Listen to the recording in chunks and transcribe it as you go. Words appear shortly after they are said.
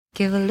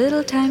Give a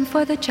little time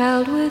for the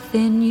child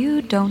within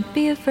you. Don't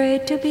be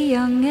afraid to be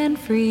young and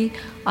free.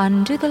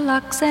 Undo the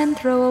locks and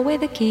throw away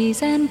the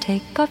keys and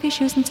take off your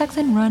shoes and socks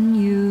and run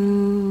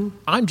you.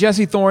 I'm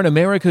Jesse Thorne,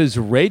 America's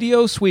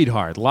radio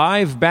sweetheart,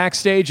 live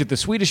backstage at the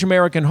Swedish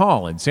American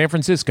Hall in San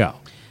Francisco.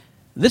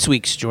 This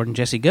week's Jordan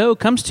Jesse Go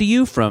comes to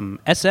you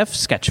from SF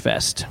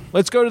Sketchfest.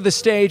 Let's go to the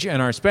stage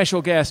and our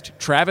special guest,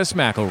 Travis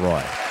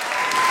McElroy.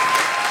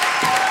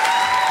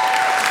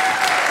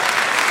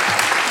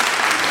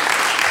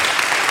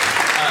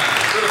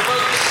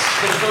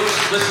 For the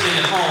folks listening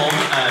at home,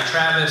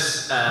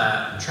 Travis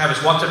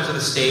walked up to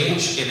the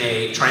stage in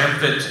a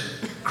triumphant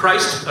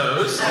Christ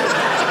pose and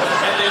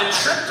then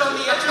tripped on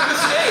the edge of the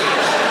stage.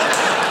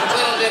 A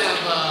little bit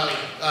of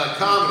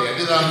comedy. I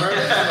did it on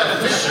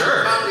purpose.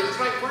 Sure. Comedy is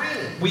my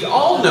brain. We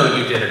all know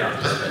you did it on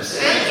purpose.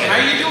 How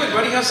are you doing,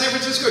 buddy? How's San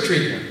Francisco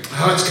treating you?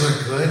 Oh, it's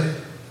going good.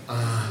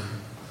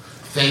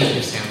 Thank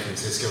you, San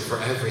Francisco, for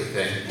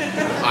everything.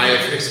 I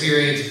have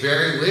experienced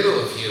very little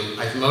of you.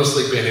 I've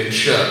mostly been in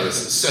shows.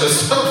 So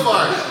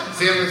far,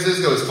 San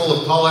Francisco is full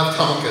of Paul F.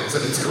 Tompkins,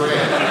 and it's great. You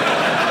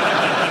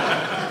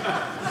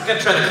gotta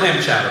try the clam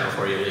chowder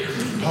before you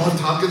leave. Paul F.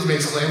 Tompkins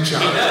makes clam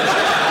chowder. He does,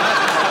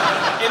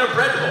 yeah. In a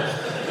bread bowl.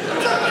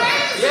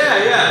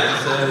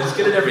 Yeah, he's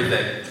good at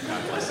everything.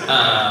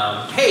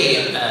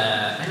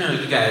 I know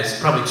you guys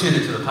probably tuned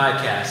into the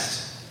podcast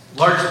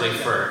largely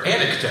for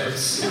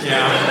anecdotes.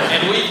 Yeah.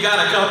 And we've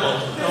got a couple.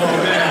 Oh,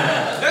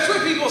 man. That's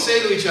what people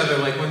say to each other,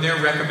 like when they're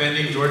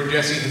recommending Jordan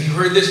Jesse. Have you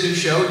heard this new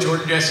show,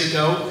 Jordan Jesse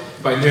Go?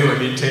 By new, I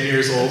mean 10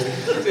 years old.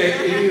 Have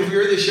you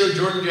heard this show,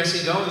 Jordan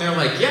Jesse Go? And they're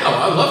like, yeah,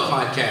 well, I love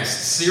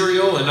podcasts.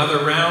 Serial,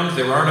 Another Round,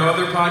 there are no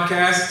other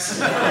podcasts.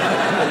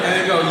 And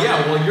they go,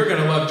 yeah, well, you're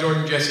going to love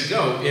Jordan Jesse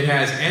Go. It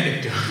has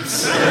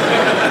anecdotes.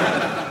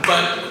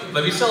 But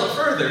let me sell it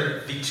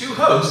further. The two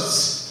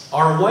hosts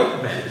are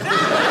white men.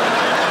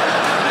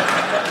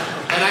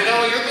 And I know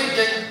what you're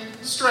thinking.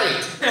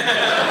 Straight.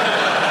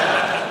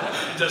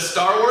 Does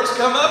Star Wars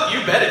come up?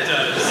 You bet it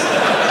does.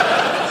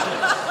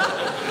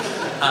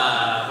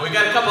 We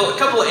got a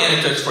couple of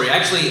anecdotes for you. I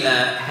actually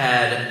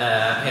had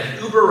an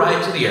Uber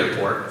ride to the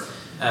airport.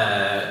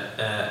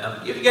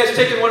 Have you guys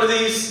taken one of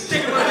these?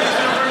 Ubers?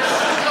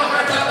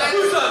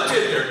 Who's on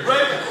Tinder,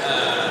 right?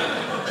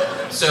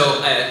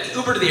 So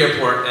Uber to the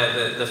airport.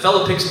 The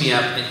fellow picks me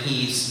up, and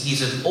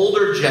he's an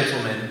older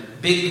gentleman,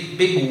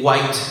 big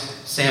white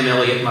Sam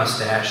Elliott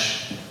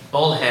mustache,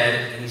 bald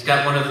head, and he's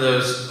got one of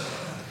those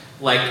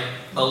like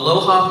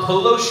Aloha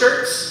polo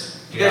shirts.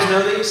 You guys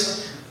know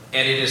these?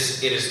 And it is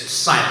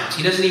silent.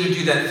 He doesn't even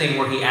do that thing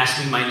where he asks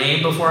me my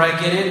name before I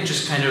get in.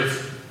 Just kind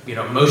of,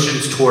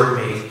 motions toward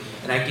me.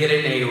 And I get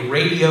in a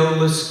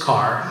radioless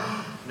car.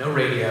 No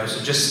radio, so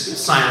just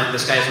silent.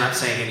 This guy's not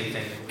saying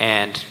anything.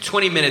 And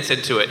 20 minutes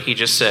into it, he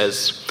just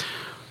says,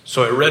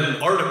 "So I read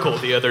an article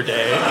the other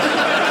day."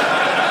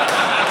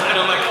 And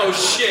I'm like, oh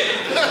shit,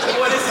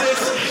 what is this?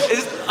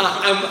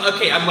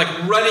 I'm like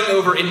running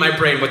over in my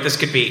brain what this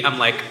could be. I'm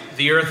like,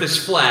 the earth is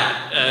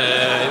flat.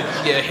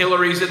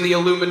 Hillary's in the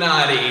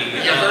Illuminati.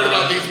 You heard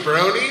about these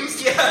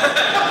bronies?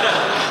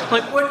 Yeah. I'm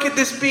like, what could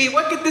this be?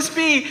 What could this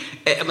be?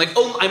 I'm like,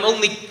 I'm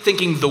only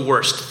thinking the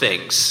worst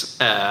things.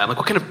 I'm like,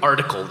 what kind of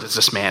article does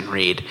this man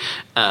read?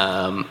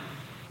 And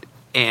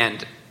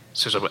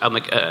so I'm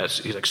like,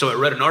 he's like, so I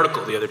read an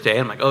article the other day.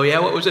 I'm like, oh yeah,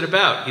 what was it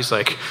about? He's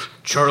like,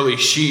 Charlie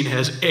Sheen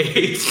has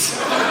AIDS.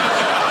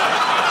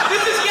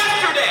 This is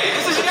yesterday.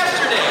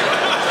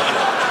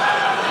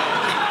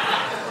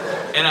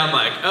 And I'm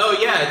like, oh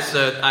yeah, it's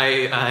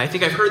I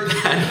think I've heard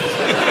that.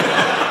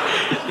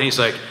 And he's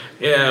like,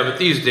 yeah, but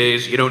these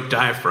days you don't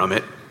die from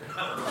it.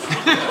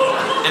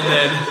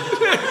 and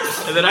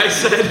then I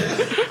said,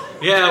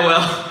 yeah,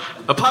 well,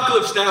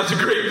 Apocalypse Now is a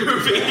great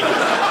movie.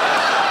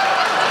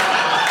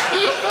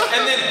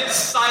 And then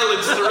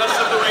silence the rest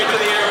of the way to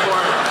the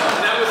airport.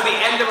 That was the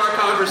end of our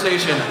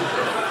conversation.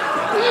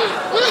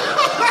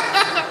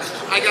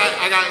 I got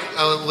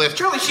a lift.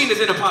 Charlie Sheen is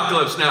in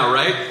Apocalypse Now,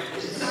 right?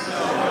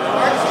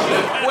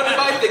 What am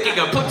I thinking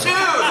of? Platoon!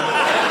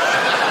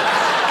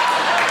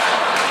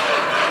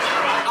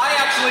 I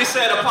actually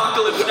said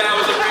Apocalypse Now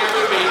is a great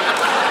movie.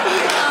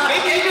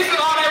 Maybe he just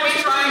thought I was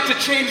trying to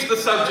change the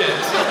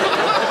subject.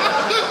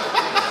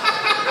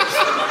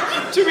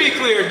 To be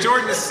clear,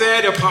 Jordan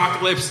said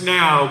Apocalypse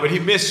Now, but he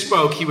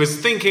misspoke. He was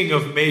thinking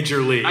of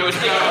Major League. I was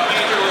thinking of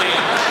Major League.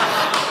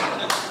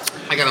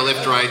 I got a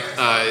Lyft ride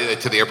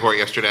to the airport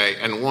yesterday,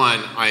 and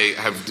I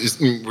have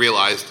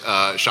realized,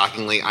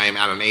 shockingly, I am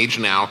at an age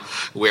now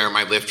where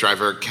my Lyft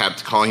driver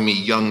kept calling me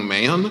young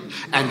man,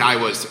 and I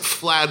was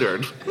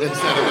flattered instead of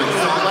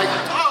so like,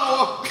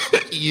 oh,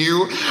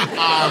 you.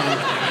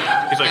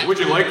 He's like, would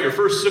you like your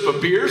first sip of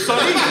beer,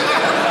 sonny?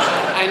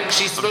 And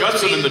she spoke I've got to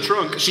some me in the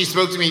trunk. She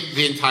spoke to me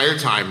the entire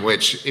time,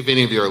 which, if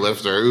any of you are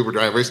Lyft or Uber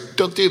drivers,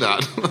 don't do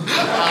that. And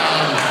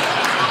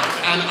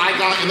I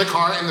got in the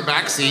car in the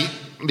back seat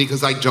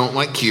because I don't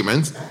like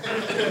humans.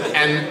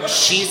 And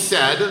she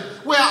said,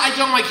 well, I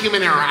don't like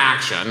human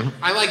interaction.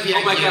 I like the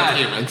idea of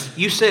humans.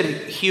 You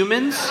said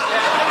humans?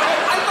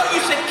 I thought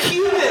you said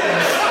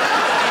humans.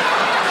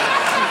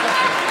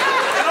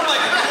 And I'm like,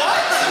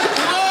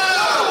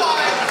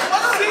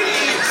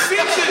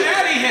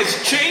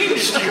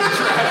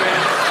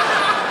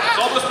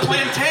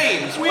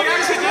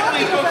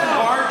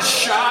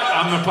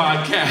 on the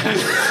podcast.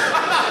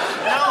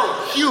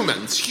 No,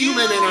 humans.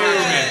 Human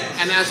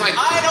interaction. And I was like,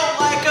 I don't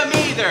like them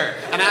either.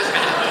 and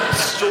I was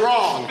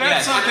strong.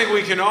 That's something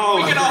we can all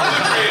We can all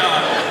agree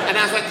on. And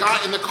as I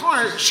got in the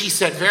car, she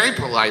said very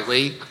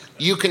politely,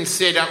 "You can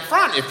sit up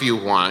front if you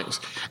want."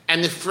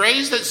 And the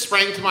phrase that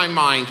sprang to my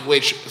mind,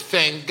 which,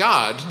 thank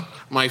God,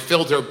 my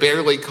filter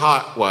barely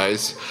caught,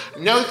 was,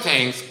 "No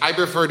thanks, I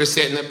prefer to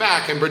sit in the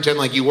back and pretend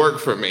like you work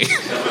for me."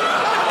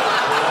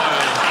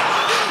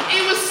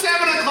 It was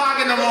 7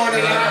 o'clock in the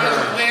morning, and I was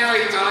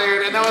very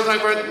tired, and I was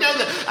like, "No,"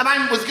 and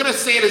I was going to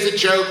say it as a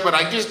joke, but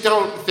I just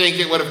don't think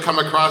it would have come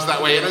across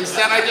that way. And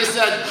instead, I just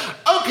said,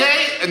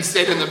 "Okay," and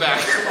stayed in the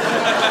back.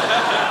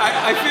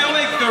 I feel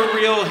like the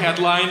real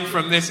headline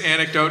from this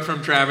anecdote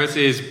from Travis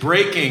is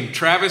breaking: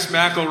 Travis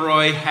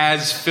McElroy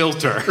has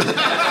filter.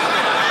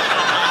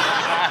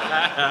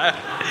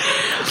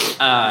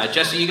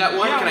 Jesse, you got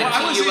one? Yeah, Can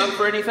well, I tee you up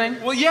for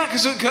anything? Well, yeah,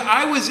 because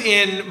I was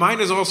in. Mine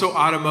is also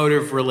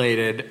automotive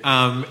related,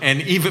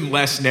 and even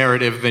less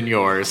narrative than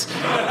yours.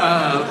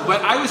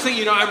 But I was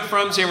thinking, I'm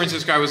from San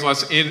Francisco.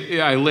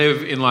 I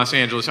live in Los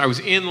Angeles. I was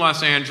in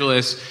Los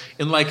Angeles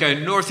in like a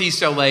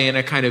northeast LA in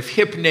a kind of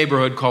hip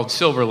neighborhood called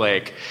Silver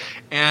Lake.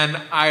 And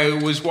I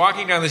was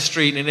walking down the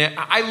street, and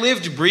I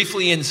lived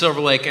briefly in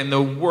Silver Lake, and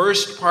the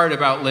worst part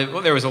about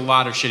there was a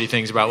lot of shitty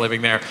things about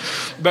living there,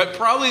 but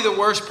probably the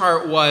worst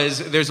part was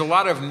there's a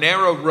lot of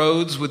narrow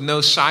roads with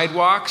no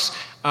sidewalks,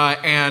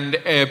 and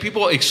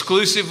people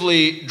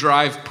exclusively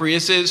drive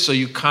Priuses, so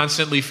you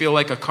constantly feel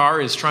like a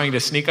car is trying to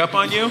sneak up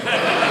on you.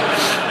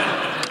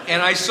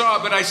 And I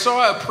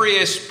saw a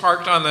Prius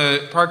parked on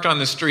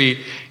the street,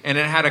 and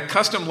it had a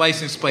custom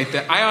license plate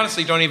that I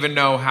honestly don't even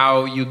know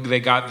how they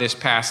got this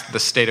past the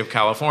state of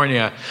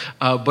California,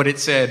 but it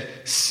said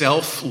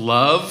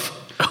self-love.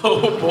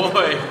 Oh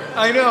boy.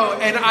 I know,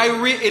 and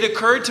it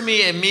occurred to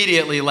me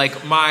immediately,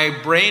 like my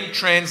brain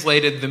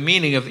translated the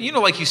meaning of,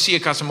 like you see a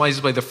custom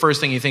license plate, the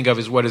first thing you think of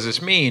is, what does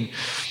this mean?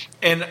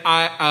 And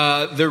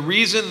the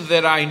reason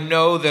that I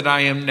know that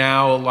I am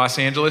now a Los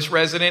Angeles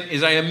resident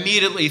is I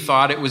immediately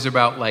thought it was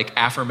about like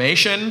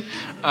affirmation,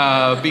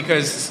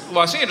 because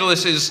Los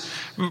Angeles is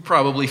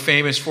probably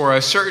famous for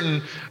a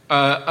certain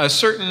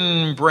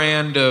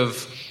brand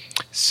of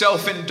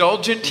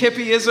self-indulgent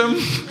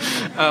hippieism,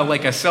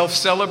 like a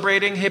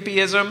self-celebrating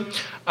hippieism.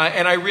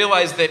 And I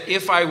realized that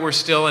if I were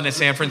still in a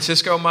San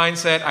Francisco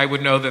mindset, I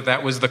would know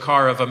that was the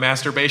car of a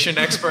masturbation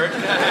expert.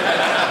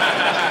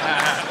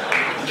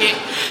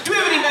 Do we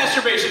have any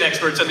masturbation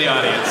experts in the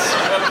audience?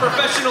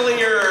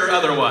 Professionally or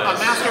otherwise?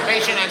 A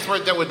masturbation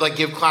expert that would like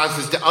give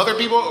classes to other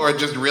people, or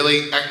just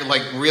really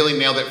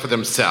nailed it for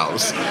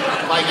themselves. Guys,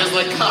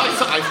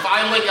 I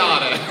finally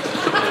got it.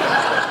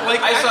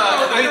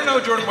 I don't know,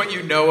 Jordan, what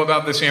you know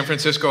about the San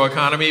Francisco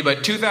economy,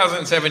 but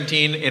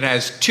 2017, it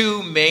has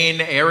two main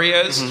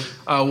areas.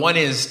 Mm-hmm. One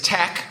is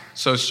tech.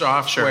 So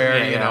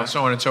software,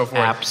 so on and so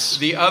forth. Apps.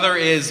 The other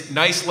is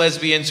nice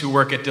lesbians who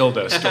work at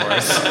dildo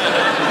stores.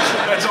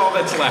 That's all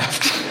that's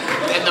left.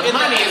 And the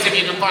money is if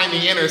you can find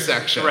the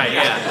intersection. Right,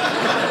 yeah.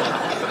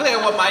 I think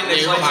I want my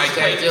next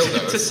license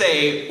plate to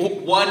say,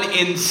 one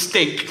in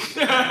stink.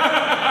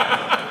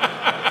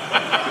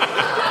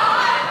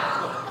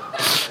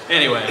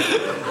 Anyway.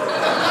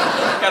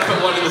 Gotta put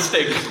one in the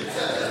stink.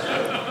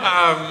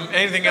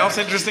 Anything else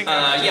interesting?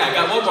 Yeah, I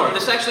got one more.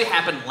 This actually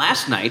happened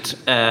last night.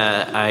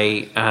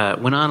 I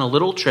went on a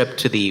little trip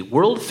to the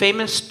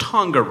world-famous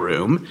Tonga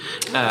Room,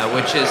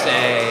 which is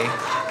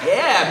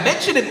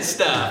mentioning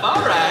stuff.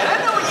 All right, I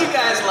know what you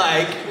guys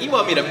like. You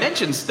want me to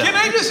mention stuff. Can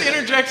I just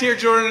interject here,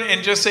 Jordan,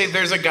 and just say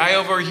there's a guy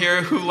over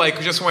here who,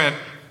 just went,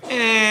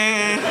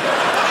 eh.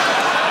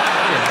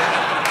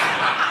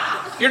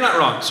 You're not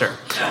wrong, sir.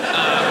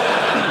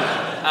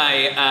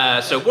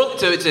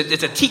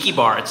 It's a tiki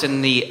bar. It's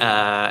in the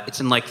lower.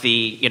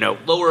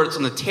 It's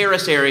in the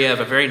terrace area of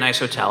a very nice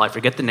hotel. I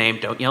forget the name.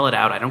 Don't yell it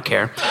out. I don't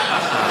care.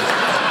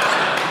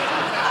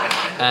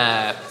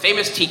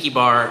 Famous tiki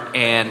bar,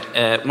 and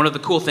one of the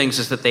cool things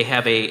is that they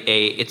have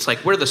it's like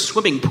where the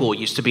swimming pool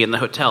used to be in the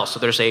hotel. So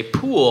there's a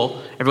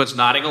pool. Everyone's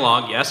nodding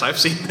along. Yes, I've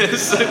seen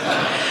this.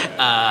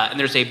 And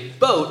there's a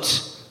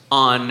boat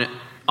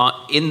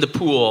in the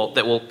pool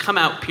that will come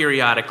out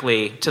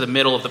periodically to the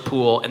middle of the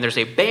pool, and there's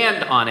a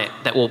band on it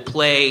that will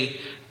play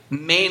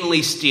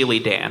mainly Steely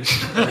Dan.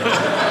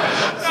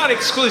 Not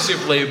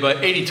exclusively, but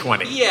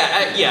 80-20.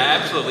 Yeah,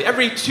 absolutely.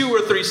 Every 2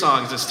 or 3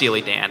 songs is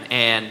Steely Dan,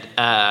 and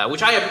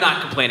which I am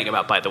not complaining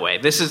about, by the way.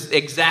 This is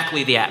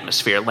exactly the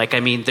atmosphere.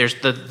 There's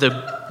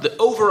the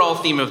overall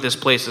theme of this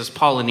place is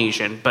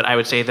Polynesian, but I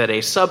would say that a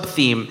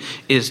sub-theme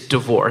is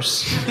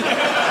divorce.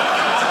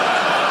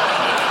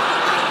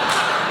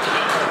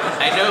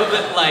 I know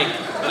that,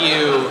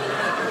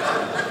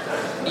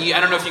 I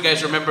don't know if you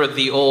guys remember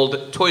the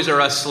old Toys R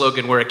Us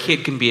slogan where a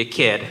kid can be a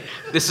kid.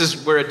 This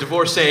is where a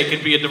divorcee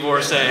can be a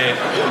divorcee.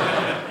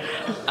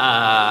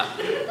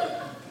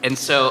 And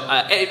so,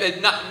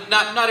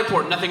 not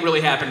important. Nothing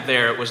really happened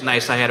there. It was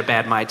nice. I had a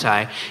bad Mai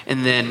Tai.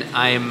 And then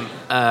I'm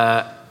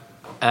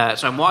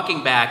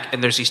walking back,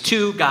 and there's these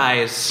 2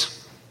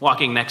 guys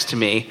walking next to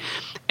me.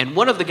 And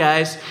one of the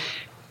guys,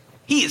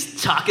 he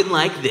is talking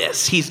like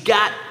this. He's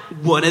got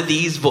one of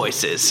these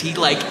voices.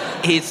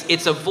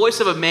 It's a voice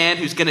of a man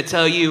who's going to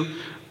tell you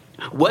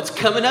what's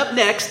coming up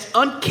next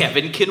on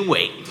Kevin Can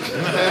Wait.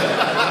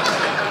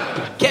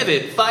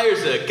 Kevin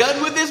fires a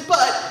gun with his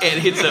butt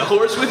and hits a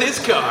horse with his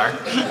car.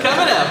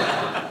 Coming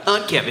up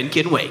on Kevin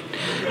Can Wait.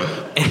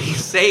 And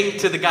he's saying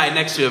to the guy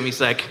next to him, he's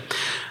like,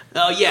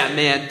 oh yeah,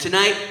 man,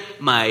 tonight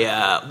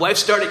my wife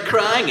started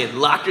crying and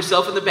locked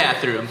herself in the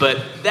bathroom,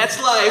 but that's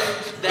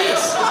life.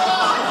 That's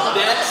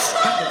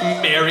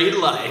married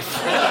life.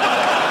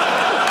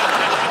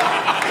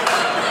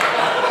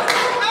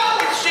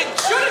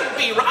 Shouldn't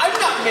be. I'm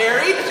not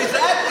married. Does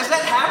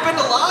that happen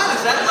a lot?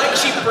 Is that like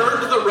she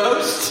burned the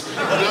roast?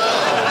 No.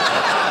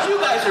 You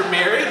guys are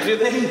married.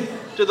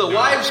 Do the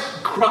wives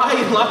cry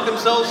and lock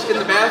themselves in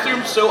the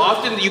bathroom so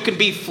often that you can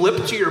be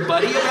flipped to your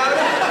buddy about it?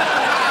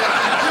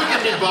 Who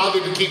can be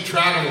bothered to keep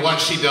track of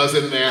what she does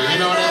in there? You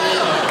know what I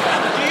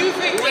mean?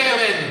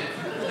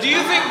 Do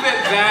you think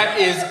that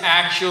is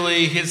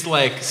actually his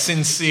like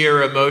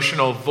sincere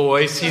emotional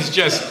voice? He's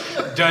just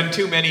done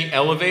too many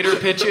elevator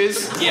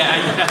pitches. Yeah.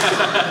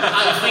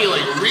 I'm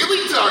feeling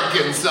really dark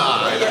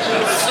inside.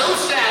 So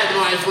sad,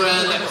 my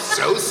friend.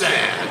 So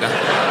sad.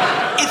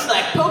 It's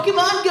like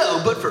Pokemon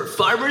Go, but for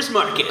farmers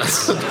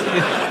markets.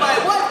 My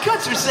wife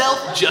cuts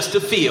herself just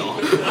to feel.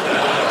 It's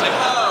like,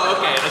 oh,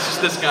 okay, that's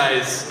just this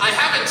guy's. I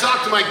haven't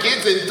talked to my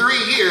kids in 3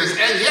 years,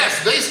 and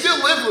yes, they still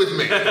live with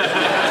me.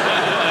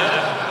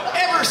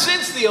 Ever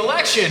since the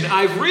election,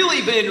 I've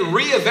really been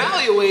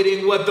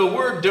reevaluating what the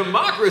word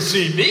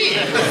democracy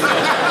means.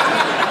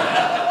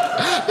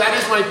 That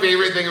is my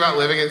favorite thing about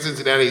living in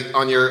Cincinnati.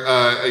 On your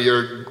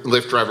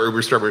Lyft driver,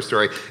 Uber driver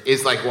story,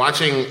 is like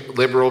watching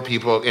liberal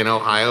people in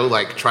Ohio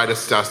like try to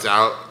suss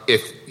out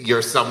if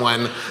you're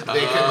someone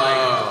they can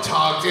like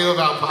talk to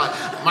about pot.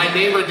 My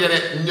neighbor did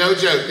it. No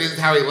joke. This is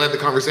how he led the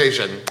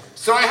conversation.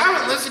 So I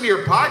haven't listened to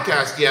your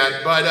podcast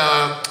yet, but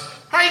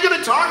how are you going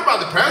to talk about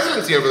the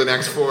presidency over the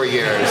next 4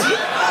 years?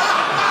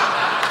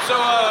 So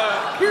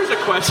here's a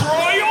question.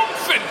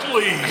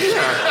 Triumphantly.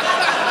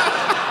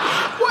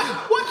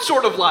 What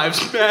sort of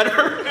lives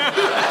matter? Which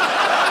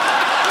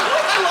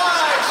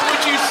lives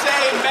would you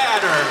say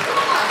matter?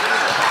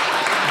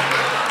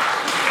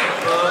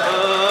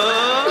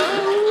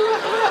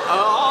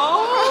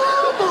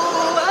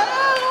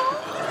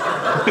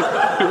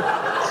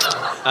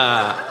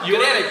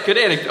 Good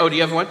anecdote. Oh, do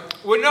you have one?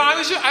 Well, no,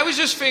 I was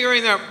just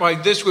figuring that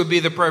like this would be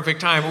the perfect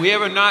time.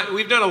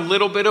 We've done a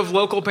little bit of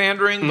local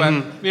pandering, but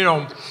you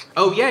know.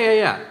 Oh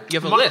yeah. You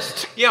have a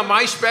list. Yeah,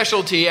 my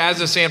specialty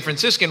as a San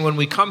Franciscan when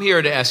we come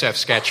here to SF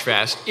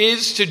Sketchfest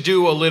is to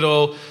do a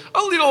little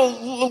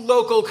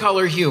local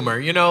color humor.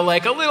 You know,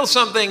 like a little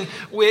something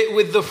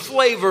with the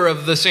flavor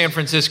of the San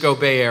Francisco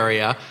Bay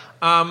Area.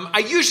 I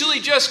usually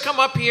just come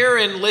up here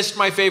and list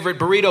my favorite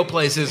burrito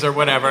places or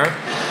whatever.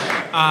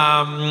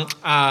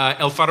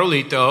 El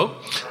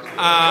Farolito,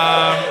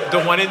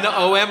 the one in the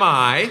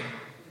OMI.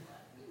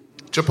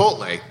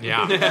 Chipotle.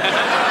 Yeah.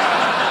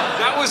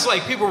 That was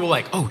like, people were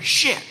like, oh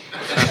shit.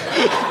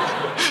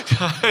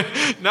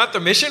 Not the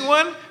Mission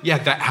one? Yeah,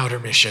 the Outer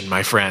Mission,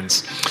 my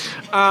friends.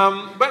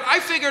 But I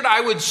figured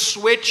I would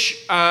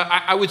switch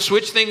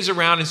things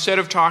around. Instead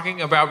of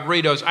talking about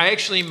burritos, I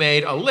actually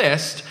made a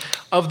list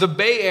of the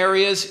Bay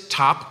Area's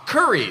top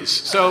curries.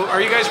 So are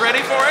you guys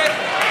ready for it?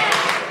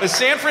 The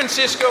San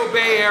Francisco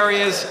Bay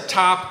Area's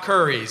top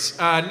curries.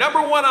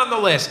 Number 1 on the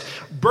list,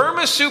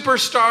 Burma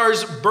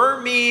Superstar's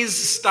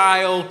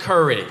Burmese-style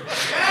curry.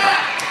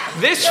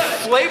 This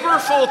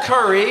flavorful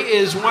curry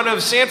is one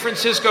of San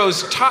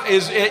Francisco's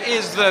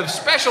is the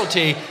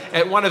specialty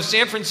at one of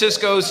San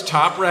Francisco's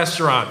top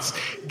restaurants.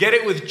 Get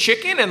it with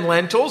chicken and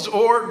lentils,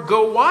 or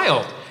go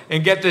wild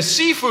and get the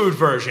seafood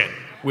version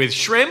with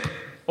shrimp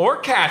or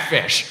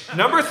catfish.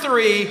 Number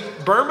 3,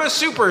 Burma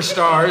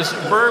Superstar's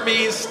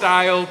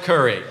Burmese-style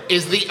curry.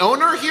 Is the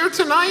owner here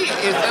tonight?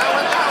 Is that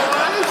what that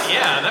was?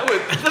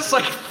 Yeah, that's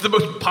like the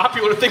most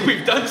popular thing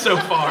we've done so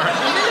far.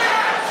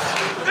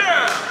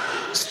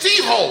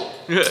 Steve Holt.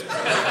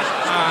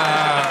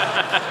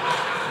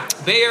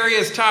 Bay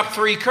Area's top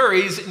 3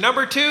 curries.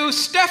 Number 2,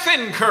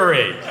 Stephen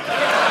Curry.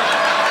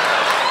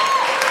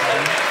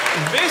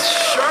 This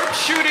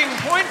sharpshooting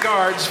point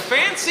guard's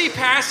fancy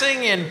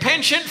passing and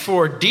penchant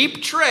for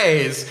deep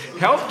trays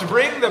helped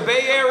bring the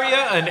Bay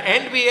Area an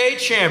NBA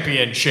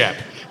championship.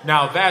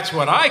 Now that's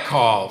what I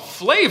call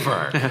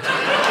flavor.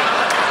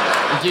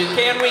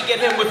 Can we get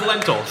him with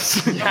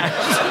lentils? Do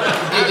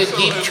the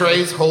deep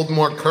trays hold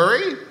more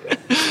curry?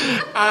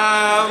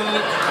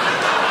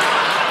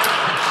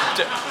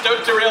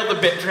 Don't derail the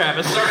bit,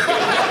 Travis.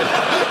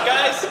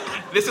 Guys,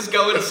 this is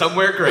going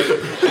somewhere great.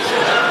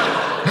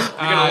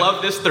 You're going to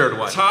love this third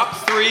one. Top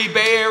 3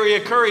 Bay Area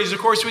curries. Of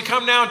course, we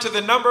come now to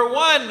the number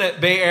 1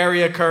 Bay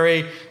Area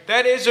curry.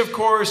 That is, of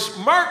course,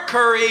 Mark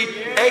Curry,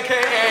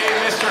 a.k.a.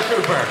 Mr.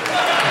 Cooper.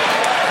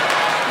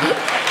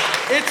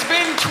 It's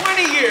been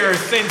 20 years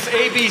since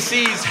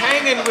ABC's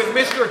Hangin' with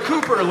Mr.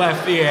 Cooper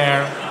left the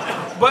air.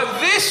 But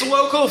this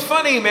local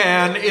funny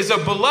man is a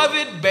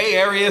beloved Bay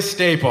Area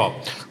staple.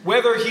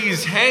 Whether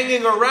he's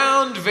hanging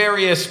around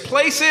various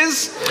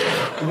places,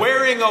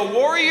 wearing a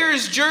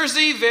Warriors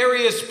jersey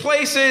various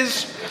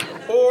places,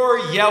 or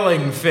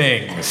yelling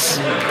things.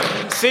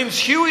 Since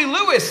Huey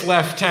Lewis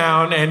left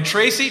town and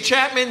Tracy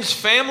Chapman's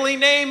family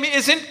name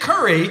isn't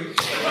Curry,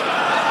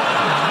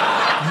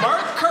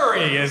 Mark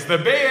Curry is the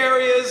Bay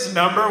Area's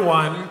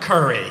 #1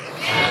 Curry.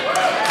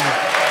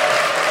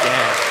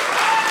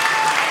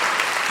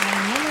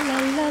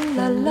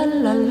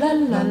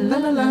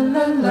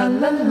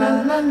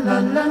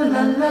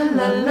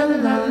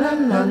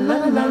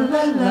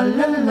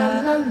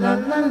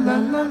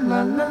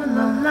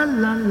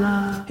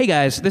 Hey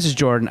guys, this is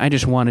Jordan. I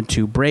just wanted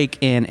to break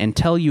in and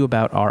tell you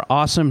about our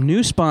awesome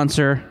new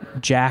sponsor,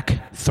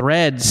 Jack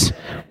Threads.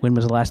 When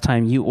was the last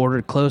time you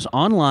ordered clothes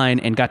online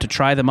and got to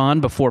try them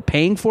on before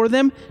paying for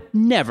them?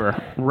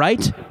 Never,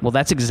 right? Well,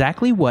 that's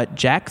exactly what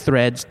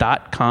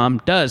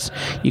JackThreads.com does.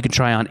 You can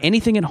try on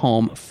anything at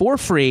home for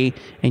free,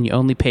 and you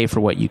only pay for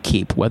what you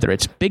keep. Whether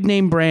it's big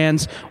name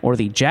brands or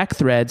the Jack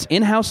Threads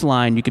in-house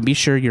line, you can be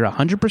sure you're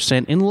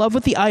 100% in love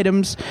with the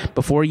items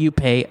before you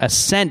pay a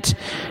cent.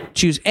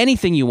 Choose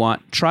anything you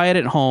want. Try it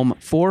at home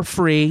for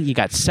free. You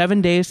got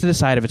 7 days to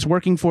decide if it's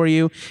working for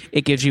you.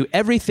 It gives you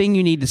everything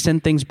you need to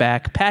send things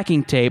back,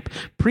 packing tape,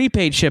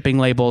 prepaid shipping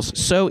labels.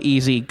 So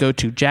easy. Go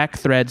to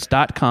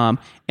JackThreads.com.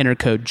 Enter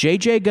code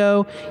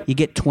JJGO. You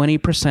get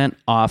 20%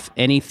 off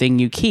anything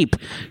you keep.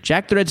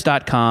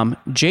 JackThreads.com,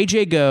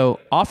 JJGO,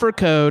 offer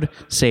code,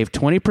 save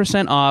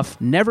 20%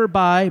 off. Never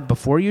buy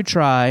before you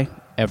try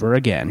ever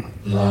again.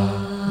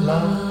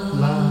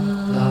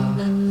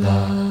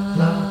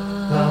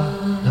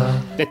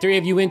 The three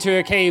of you enter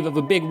a cave of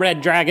a big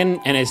red dragon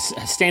and is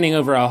standing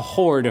over a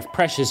hoard of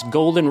precious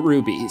golden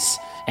rubies.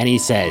 And he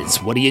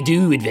says, "What do you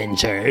do,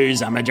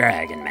 adventurers? I'm a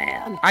dragon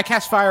man." I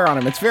cast fire on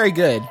him. It's very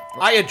good.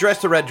 I address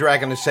the red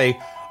dragon to say,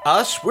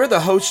 we're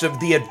the hosts of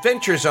The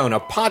Adventure Zone, a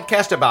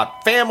podcast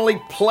about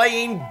family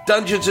playing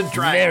Dungeons and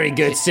Dragons. Very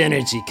good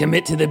synergy.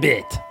 Commit to the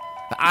bit.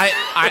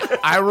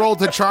 I rolled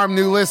to charm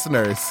new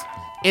listeners.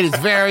 It is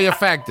very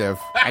effective,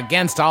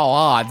 against all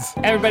odds.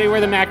 Everybody, we're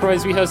the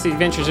McElroys. We host the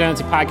Adventure Zone.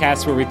 It's a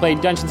podcast where we play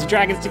Dungeons and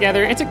Dragons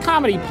together. It's a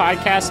comedy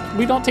podcast.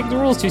 We don't take the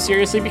rules too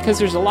seriously because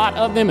there's a lot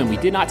of them, and we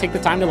did not take the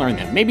time to learn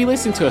them. Maybe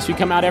listen to us. We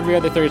come out every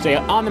other Thursday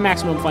on the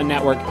Maximum Fun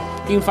Network.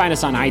 You can find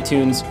us on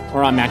iTunes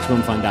or on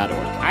MaximumFun.org.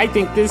 I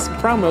think this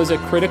promo is a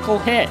critical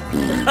hit.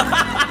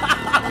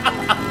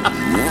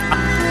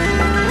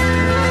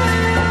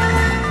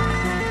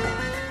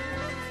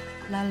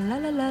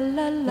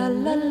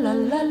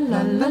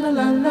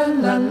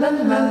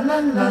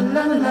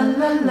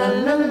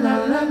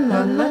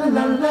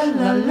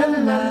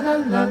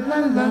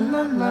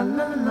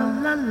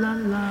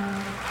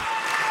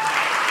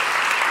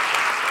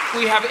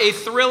 We have a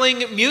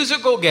thrilling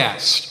musical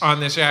guest on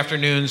this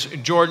afternoon's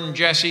Jordan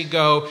Jesse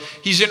Go.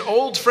 He's an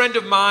old friend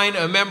of mine,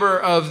 a member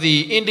of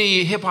the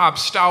indie hip-hop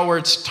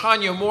stalwarts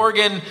Tanya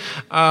Morgan,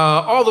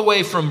 all the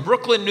way from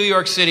Brooklyn, New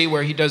York City,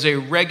 where he does a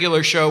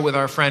regular show with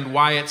our friend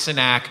Wyatt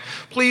Cenac.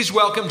 Please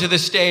welcome to the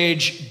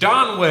stage,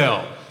 Don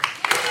Will.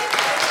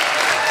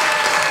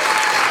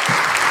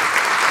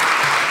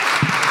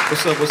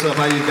 What's up?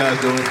 How you guys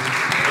doing?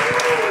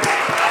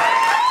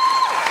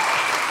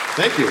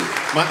 Thank you.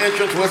 My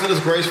entrance wasn't as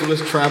graceful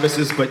as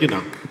Travis's, but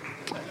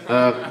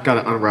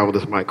gotta unravel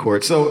this mic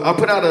cord. So I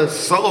put out a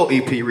solo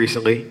EP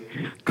recently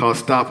called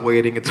Stop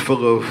Waiting. It's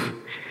full of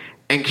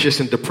anxious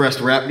and depressed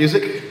rap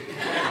music.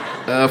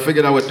 I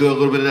figured I would do a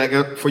little bit of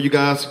that for you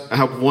guys. I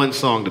have one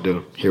song to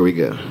do. Here we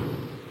go.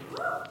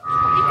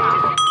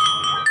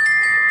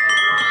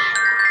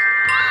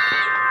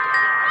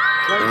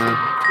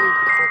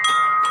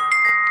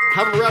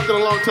 Haven't rapped in a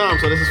long time,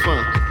 so this is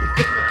fun.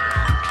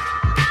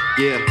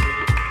 Yeah.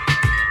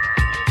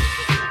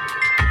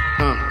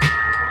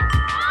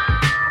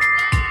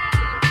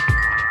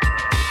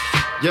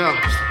 Yeah,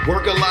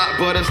 work a lot,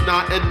 but it's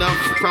not enough.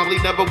 Probably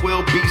never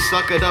will be.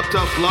 Suck it up,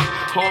 tough luck.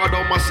 Hard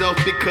on myself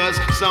because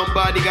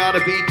somebody gotta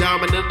be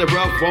diamond in the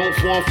rough. Won't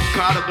fall from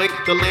coddling.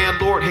 The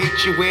landlord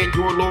hates you and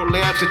your lord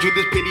laughs at you.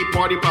 This pity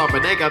party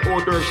poppin', they got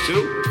hors d'oeuvres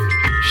too.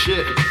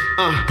 Shit,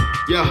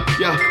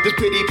 yeah. This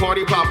pity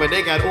party poppin',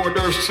 they got hors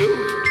d'oeuvres too.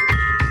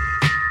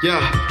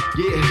 Yeah.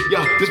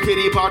 This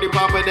pity party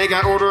poppin', they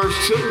got hors d'oeuvres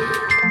too.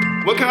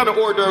 What kind of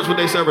hors d'oeuvres would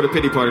they serve at a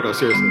pity party though?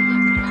 Seriously,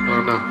 I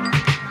don't know.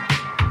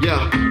 Yeah,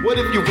 what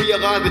if you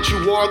realize that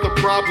you are the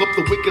problem?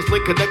 The weakest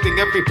link connecting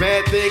every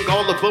bad thing,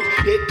 all of them.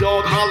 Hit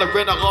dog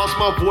hollering, I lost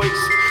my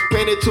voice.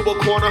 Painted to a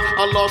corner,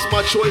 I lost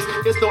my choice.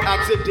 It's no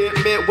accident,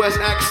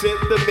 Midwest accent.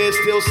 The mid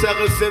still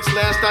selling since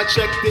last I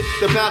checked it.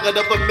 The ballad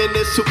of a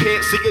menace who can't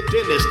see a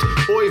dentist.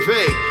 Oy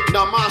vey,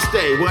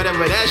 Namaste,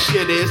 whatever that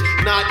shit is.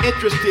 Not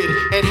interested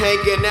in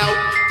hanging out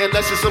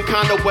unless in some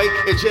kind of way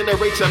it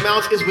generates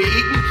amounts. Is we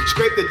eating?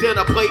 Scrape the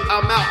dinner plate,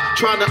 I'm out.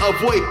 Trying to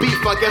avoid beef,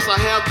 I guess I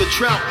have the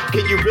trout.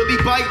 Can you really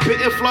bite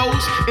bitten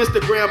flows?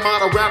 Instagram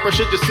model rapper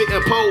should just sit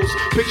and pose.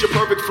 Picture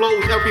perfect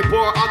flows, every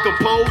bar I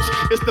compose.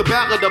 It's the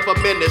ballad of a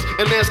menace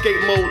in landscape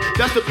mode.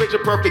 That's the picture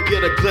perfect,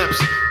 get a glimpse.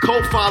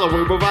 Cold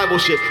following,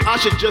 revival shit. I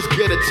should just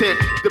get a tent.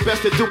 The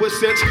best to do is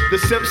since the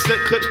Simps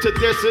sent clips to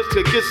their sense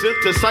to get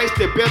synthesized.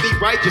 They're barely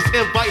right, just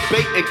invite,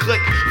 bait, and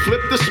click.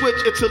 Flip the switch,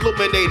 it's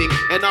illuminating.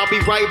 And I'll be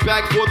right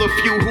back for the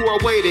few who are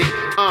waiting.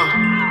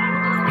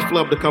 I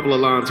flubbed a couple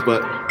of lines,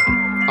 but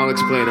I'll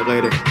explain it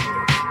later.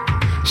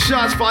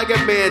 Shots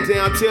fired, man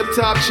down, tip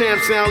top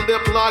champ sound,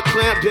 lip lock,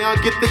 clamp down,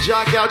 get the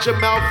jock out your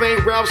mouth,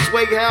 ain't Ralph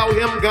Sway, how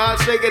him, God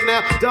say it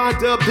now, Don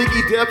Dub,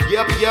 Diggy Dep,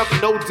 yep,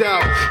 no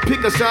doubt,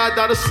 pick a side,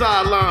 not a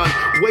sideline,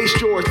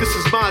 waste yours, this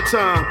is my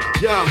time,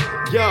 yo,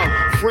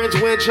 friends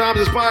win chimes,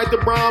 inspired the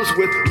rhymes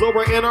with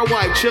Laura and her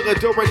wife, chillin'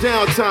 during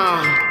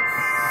downtime.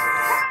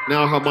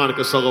 Now a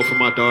harmonica solo for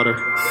my daughter.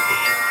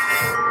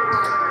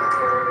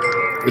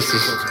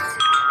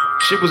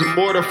 She was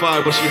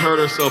mortified when she heard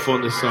herself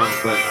on this song,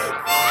 but...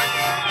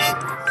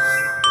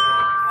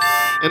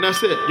 And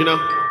that's it, you know.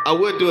 I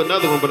would do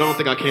another one, but I don't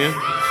think I can.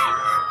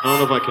 I don't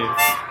know if I can.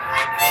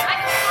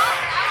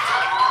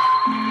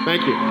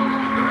 Thank you.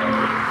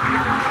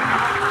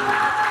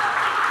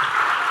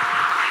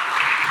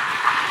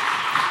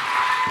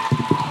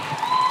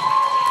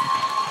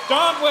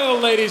 Don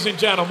Will, ladies and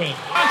gentlemen.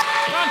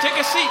 Don, take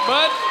a seat,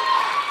 bud.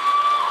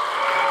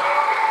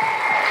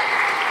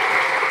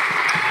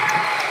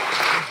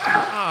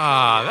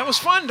 That was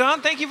fun,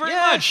 Don. Thank you very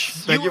much.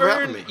 Thank you for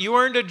having me. You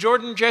earned a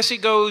Jordan Jesse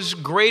Go's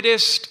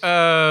greatest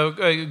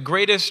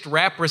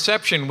rap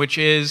reception, which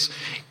is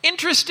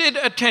interested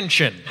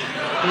attention.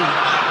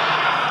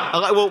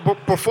 Well,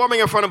 performing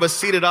in front of a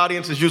seated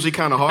audience is usually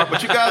kind of hard,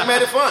 but you guys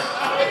made it fun.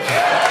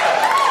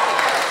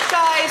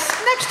 Guys,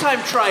 next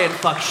time try and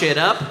fuck shit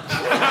up.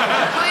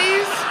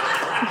 Please?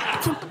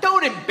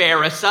 Don't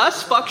embarrass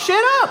us. Fuck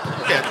shit up.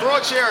 Yeah, throw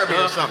a chair at me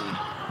or something.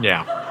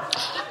 Yeah.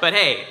 But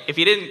hey, if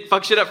you didn't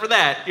fuck shit up for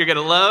that, you're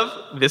gonna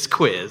love this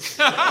quiz.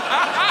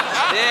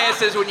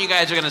 This is when you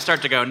guys are gonna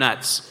start to go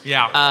nuts.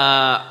 Yeah.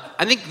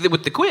 I think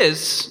with the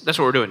quiz, that's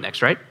what we're doing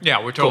next, right?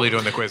 Yeah, we're totally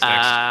doing the quiz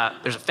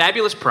next. There's a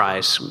fabulous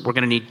prize. We're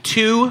gonna need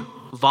 2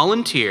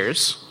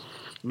 volunteers.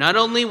 Not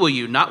only will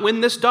you not win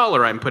this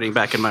 $1 I'm putting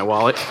back in my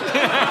wallet,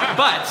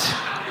 but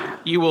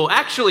you will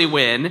actually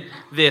win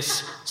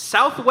this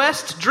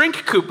Southwest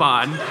drink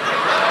coupon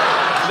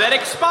that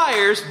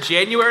expires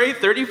January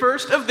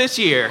 31st of this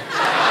year.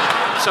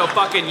 So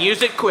fucking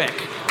use it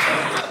quick.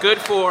 Good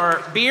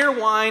for beer,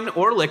 wine,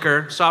 or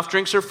liquor. Soft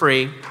drinks are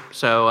free.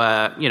 So,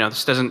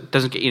 this doesn't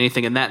get you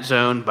anything in that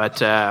zone, but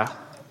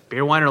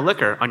beer, wine, or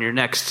liquor on your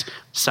next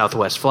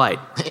Southwest flight.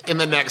 In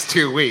the next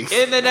 2 weeks.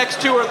 In the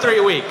next 2 or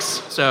 3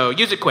 weeks. So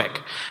use it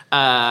quick.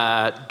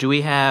 Do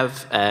we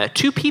have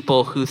 2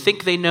 people who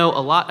think they know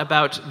a lot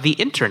about the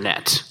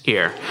internet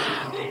here?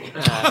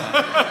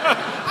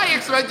 I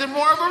expected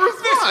more of a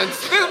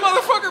response. This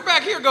motherfucker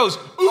back here goes,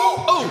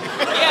 ooh.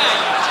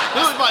 Yeah.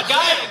 This is my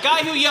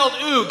Guy who yelled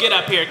ooh, get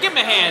up here. Give him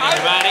a hand,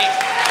 everybody.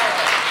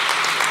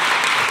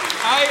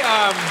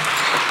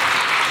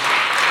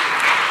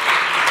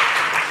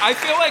 I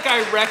feel like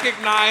I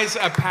recognize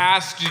a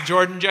past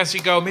Jordan Jesse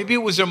Go. Maybe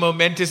it was a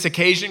momentous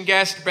occasion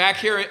guest back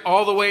here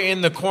all the way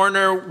in the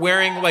corner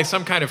wearing like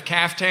some kind of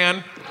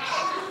caftan.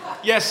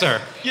 Yes,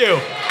 sir. You.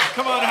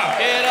 Come on up.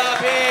 Get up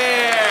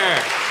here.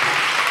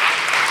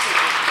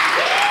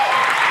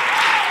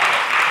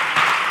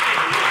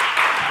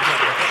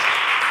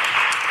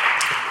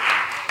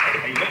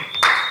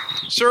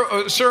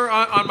 Sir,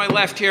 on my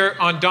left here,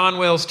 on Don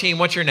Will's team,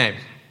 what's your name?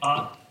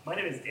 My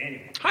name is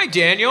Daniel. Hi,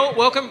 Daniel.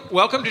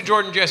 Welcome to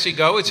Jordan Jesse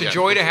Go. It's a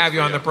joy to have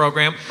you on the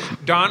program.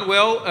 Don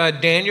Will,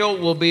 Daniel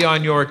will be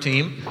on your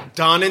team.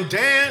 Don and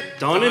Dan.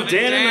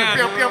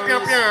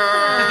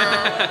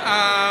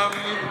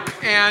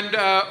 And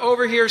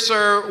over here,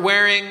 sir,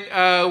 wearing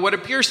what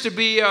appears to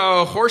be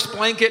a horse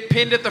blanket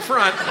pinned at the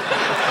front.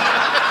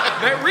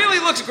 That really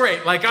looks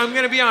great. Like, I'm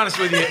going to be honest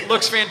with you. It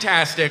looks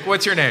fantastic.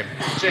 What's your name?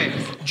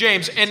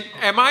 James. And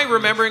am I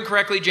remembering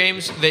correctly,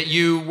 James, that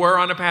you were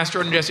on a past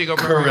Jordan Jesse Go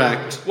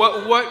program? Correct.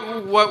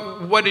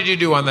 What did you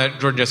do on that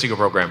Jordan Jesse Go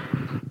program?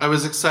 I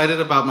was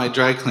excited about my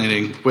dry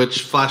cleaning,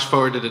 which, flash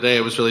forward to today,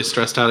 I was really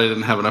stressed out I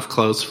didn't have enough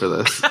clothes for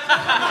this.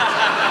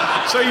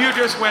 So you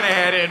just went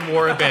ahead and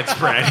wore a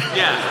bedspread.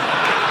 Yeah.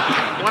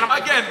 One of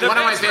my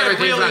favorite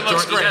things about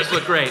Jordan. He does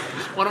look great.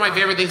 One of my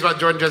favorite things about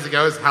Jordan Jesse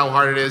Go is how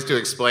hard it is to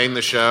explain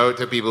the show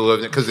to people who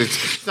have, because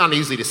it's not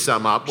easy to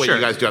sum up what you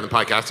guys do on the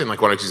podcast in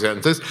like 1 or 2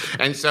 sentences.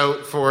 And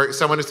so for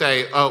someone to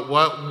say, "Oh,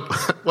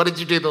 what did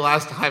you do the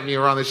last time you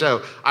were on the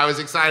show?" I was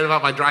excited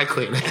about my dry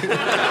cleaning.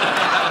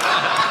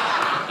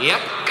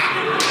 Yep,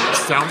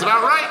 sounds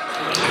about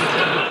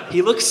right.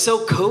 He looks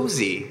so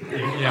cozy.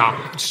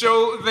 Yeah.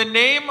 So the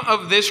name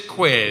of this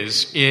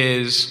quiz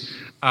is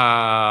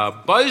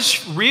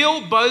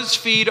real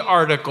BuzzFeed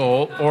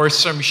article or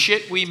some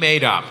shit we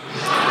made up.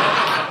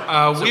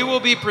 We will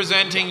be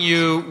presenting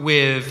you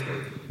with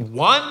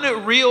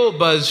one real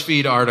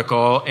BuzzFeed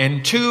article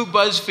and 2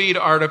 BuzzFeed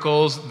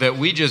articles that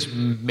we just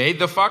made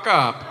the fuck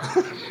up.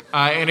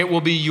 And it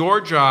will be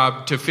your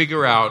job to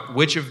figure out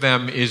which of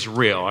them is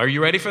real. Are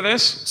you ready for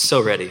this?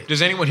 So ready.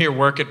 Does anyone here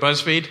work at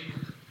BuzzFeed?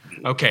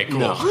 Okay, cool.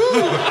 No.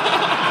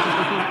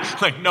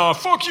 Like, no,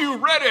 fuck you,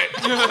 Reddit.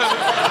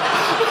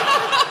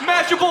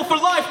 Mashable for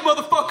life,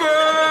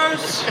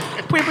 motherfuckers!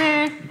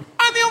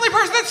 I'm the only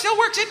person that still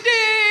works at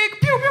Dig.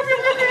 Pew, pew, pew,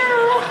 pew, pew.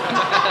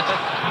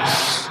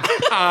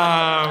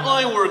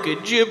 I work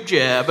at Jib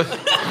Jab.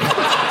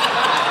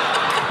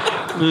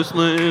 This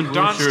land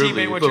Don's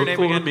teammate, what's your name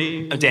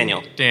again? I'm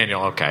Daniel.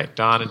 Daniel, okay.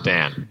 Don and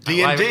Dan.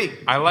 D&D.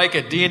 I like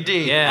it.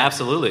 D&D. Yeah.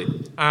 Absolutely.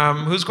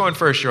 Who's going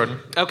first, Jordan?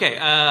 Okay,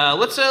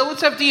 let's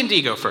have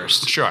D&D go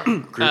first. Sure.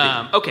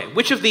 Okay,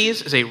 which of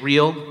these is a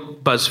real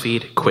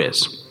BuzzFeed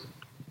quiz?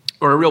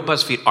 Or a real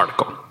BuzzFeed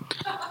article?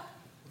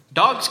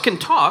 Dogs can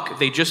talk,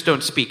 they just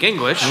don't speak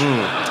English.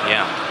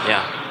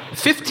 Yeah.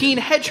 15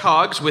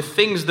 hedgehogs with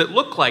things that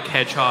look like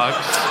hedgehogs.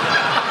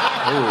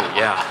 Oh,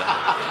 yeah.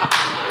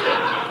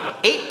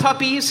 8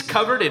 puppies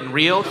covered in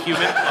real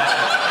human blood.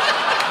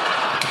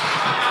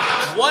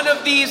 One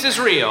of these is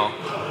real.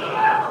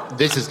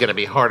 This is going to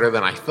be harder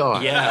than I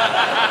thought.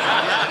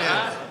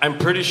 Yeah. I'm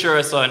pretty sure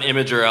I saw an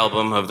Imager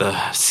album of the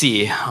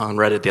sea on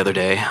Reddit the other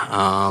day.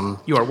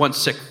 You are one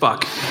sick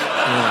fuck.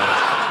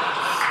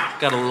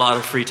 Got a lot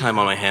of free time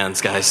on my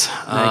hands, guys.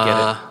 I get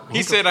it.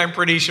 He said, I'm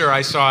pretty sure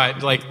I saw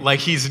it, like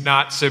he's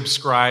not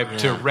subscribed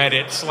to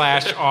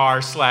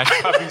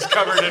Reddit/r/puppies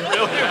covered in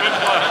real human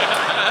blood.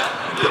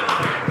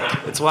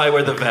 That's why I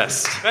wear the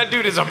vest. That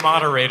dude is a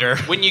moderator.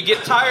 When you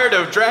get tired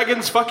of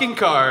dragons fucking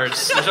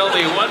cars, there's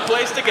only one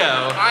place to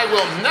go. I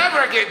will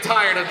never get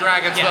tired of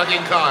dragons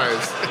fucking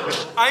cars.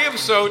 I am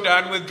so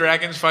done with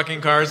dragons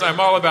fucking cars. I'm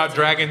all about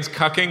dragons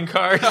cucking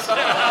cars. Just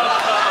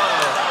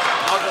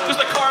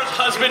the car's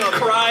husband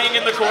crying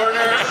in the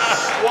corner.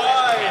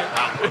 Why?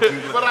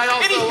 But I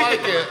also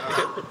like it.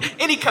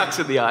 Any cucks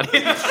in the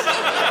audience?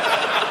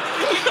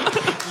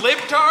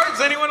 Libtards?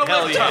 Anyone a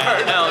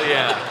libtard? Hell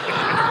yeah.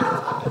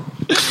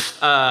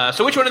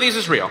 So which one of these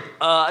is real?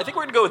 I think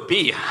we're going to go with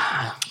B.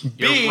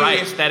 You're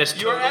right. That is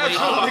You're totally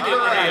absolutely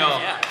correct. real.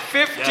 Yeah.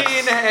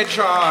 15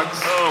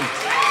 hedgehogs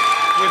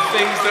with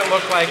things that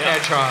look like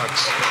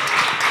hedgehogs.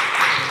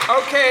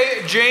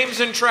 Okay,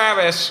 James and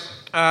Travis,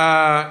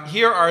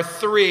 here are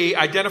 3.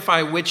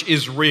 Identify which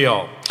is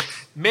real.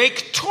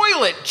 Make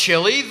toilet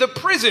chili the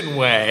prison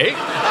way.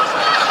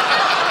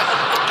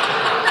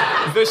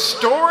 The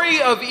story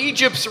of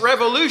Egypt's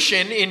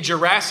revolution in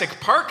Jurassic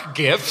Park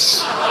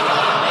gifs.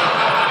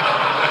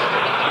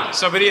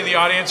 Somebody in the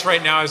audience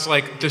right now is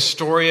like, the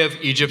story of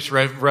Egypt's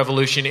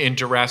revolution in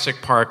Jurassic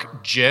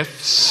Park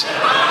GIFs.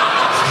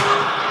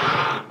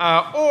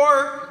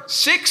 Or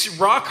 6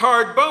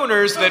 rock-hard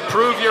boners that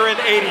prove you're an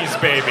 80s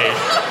baby.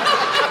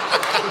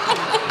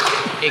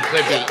 It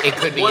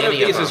could be One of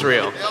any these them. is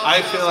real.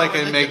 I feel like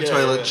I make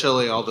toilet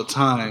chili all the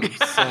time. So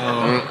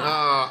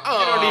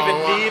You don't even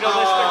need a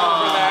listicle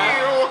for that.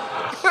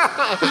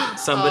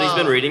 Somebody's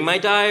been reading my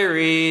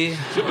diary.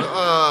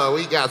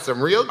 We got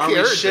some real are we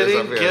characters shitting,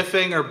 up here.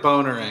 giffing, or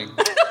bonering?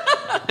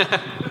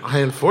 I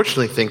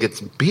unfortunately think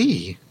it's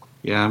B.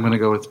 Yeah, I'm going to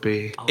go with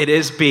B. It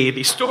is B.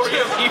 The story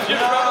of Egypt's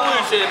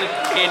revolution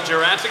in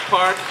Jurassic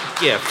Park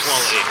gifs.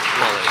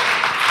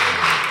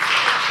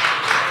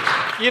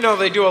 You know,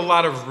 they do a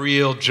lot of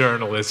real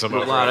journalism. A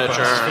lot of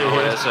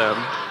journalism.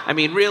 I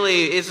mean,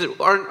 really,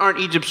 aren't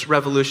Egypt's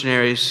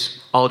revolutionaries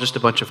all just a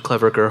bunch of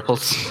clever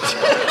girls?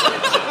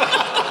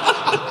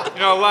 You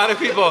know, a lot of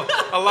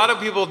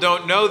people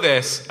don't know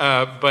this,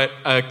 but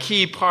a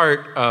key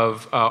part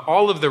of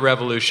all of the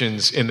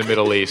revolutions in the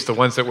Middle East, the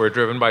ones that were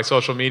driven by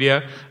social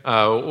media,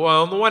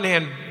 well, on the one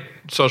hand,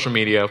 social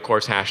media, of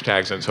course,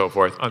 hashtags and so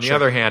forth. On the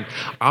other hand,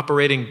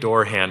 operating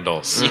door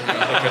handles. They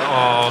can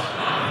all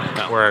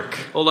work.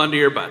 Hold on to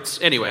your butts.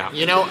 Anyway.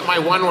 You know, my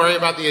one worry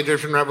about the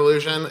Egyptian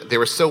Revolution, they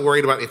were so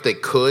worried about if they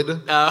could.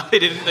 They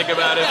didn't think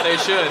about if they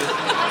should.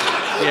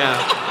 Yeah.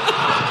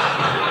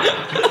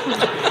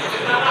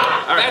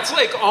 All right. That's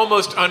like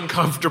almost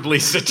uncomfortably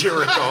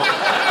satirical.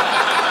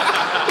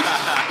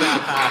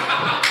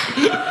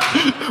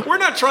 We're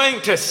not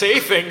trying to say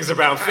things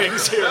about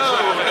things here.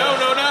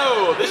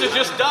 No. This is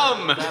just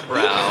dumb.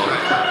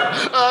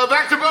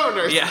 Back to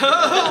boners.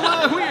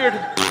 Yeah. Weird.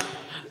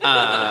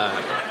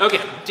 Okay,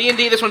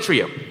 D&D, this one's for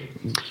you.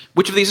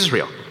 Which of these is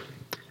real?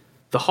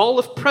 The Hall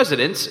of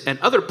Presidents and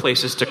other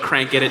places to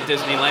crank it at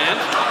Disneyland.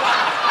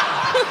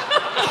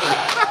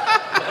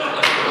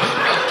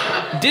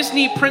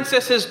 Disney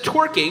princesses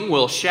twerking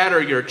will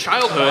shatter your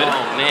childhood.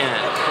 Oh, man.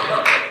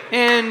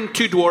 And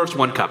 2 dwarves,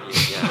 1 cup.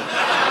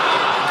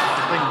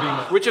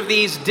 Which of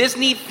these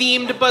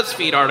Disney-themed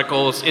BuzzFeed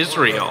articles is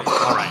real?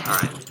 All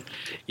right.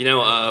 You know,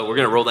 we're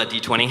going to roll that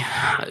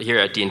D20 here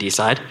at D&D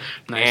side.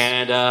 Nice.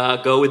 And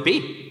go with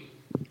B.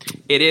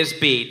 It is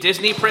B.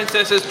 Disney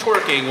princesses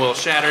twerking will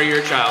shatter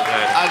your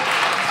childhood.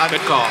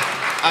 Good call.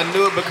 I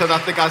knew it because I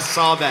think I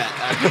saw that.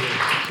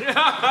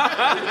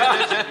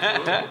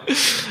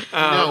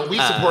 No, we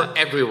support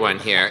everyone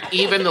here,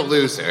 even the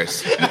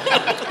losers.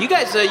 You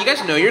guys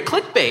know your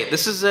clickbait.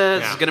 This is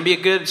gonna be a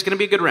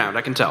good round.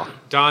 I can tell.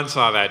 Don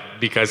saw that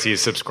because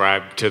he's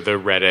subscribed to the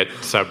Reddit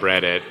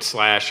subreddit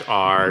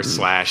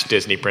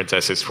 /r/Disney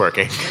Princesses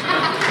Twerking.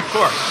 Of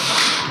course.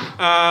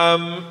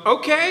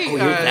 Okay. Oh,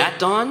 you're that,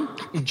 Don?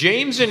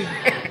 James and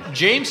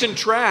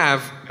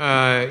Trav,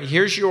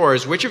 here's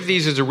yours. Which of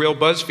these is a real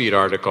BuzzFeed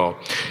article?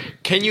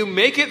 Can you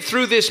make it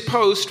through this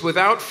post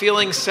without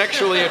feeling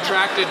sexually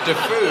attracted to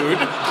food?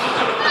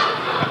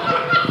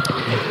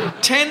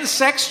 10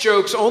 sex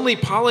jokes only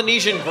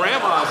Polynesian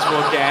grandmas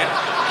will get.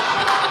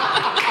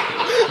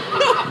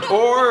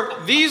 Or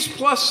these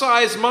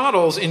plus-size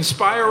models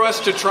inspire us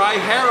to try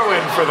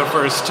heroin for the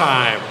first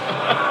time.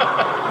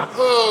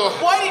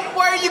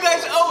 Why are you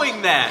guys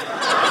owing that?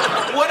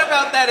 What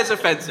about that is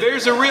offensive?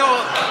 There's a real...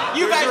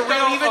 You guys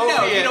don't even know.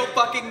 Opiate. You don't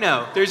fucking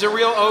know. There's a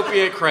real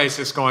opiate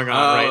crisis going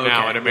on right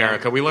now in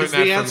America. We learned Is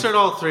that the from... answer to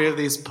all three of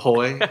these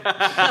poi?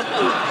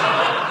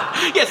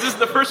 Yes, this is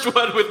the first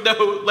one with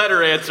no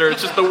letter answer.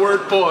 It's just the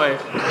word boy.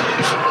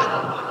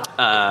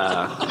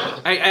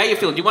 How you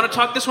feeling? Do you want to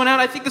talk this one out?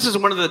 I think this is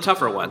one of the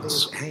tougher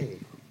ones.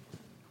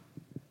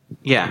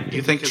 Yeah.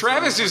 You think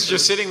Travis is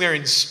just sitting there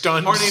in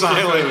stunned Horny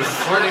silence.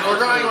 We're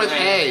going with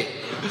A.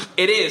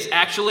 It is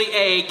actually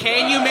A.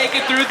 Can you make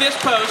it through this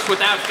post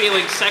without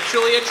feeling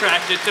sexually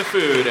attracted to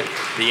food?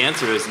 The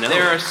answer is no.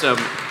 There are some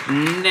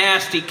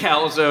nasty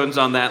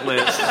calzones on that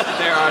list.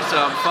 There are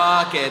some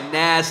fucking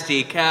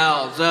nasty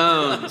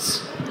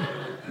calzones.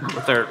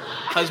 With their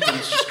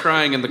husbands just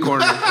crying in the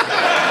corner.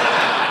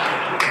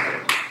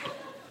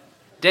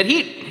 Dead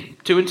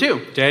Heat, 2 and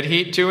 2. Dead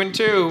Heat, 2 and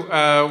 2.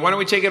 Why don't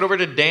we take it over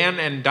to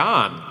Dan and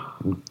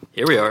Don?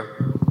 Here we are.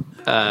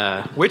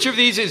 Which of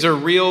these is a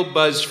real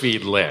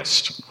BuzzFeed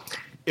list?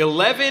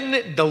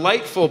 11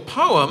 delightful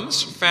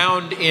poems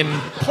found in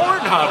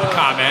Pornhub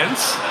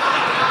comments.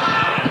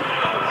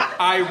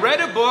 I read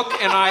a book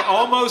and I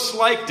almost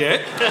liked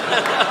it.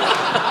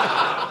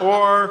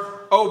 Or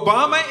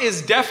Obama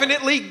is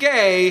definitely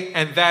gay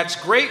and that's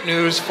great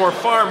news for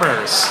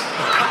farmers.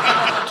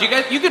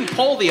 You can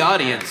poll the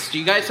audience. Do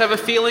you guys have a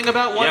feeling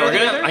about one or the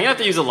other? I'm gonna have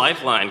to use a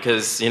lifeline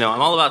because I'm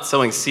all about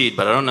sowing seed,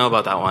 but I don't know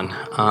about that one.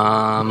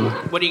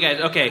 What do you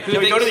guys? Okay, Can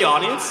we go to the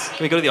audience?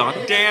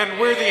 Dan,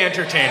 we're the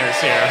entertainers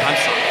here. I'm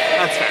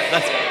sorry.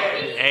 That's fair.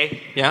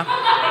 A? Yeah.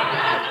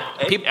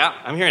 Yeah,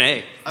 I'm hearing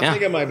A. I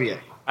think it might be A.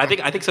 I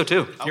think so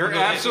too. You're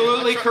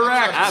absolutely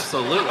correct.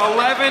 Absolutely.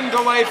 11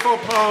 delightful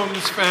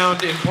poems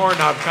found in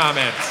Pornhub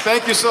comments.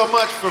 Thank you so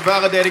much for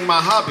validating my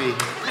hobby.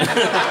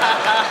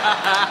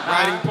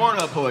 Writing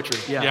Pornhub poetry.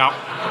 Yeah.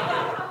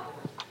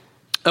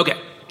 Okay,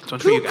 this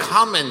one's for you Who guys.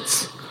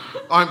 comments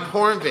on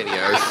porn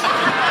videos?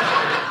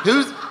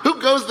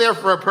 Who goes there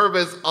for a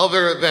purpose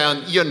other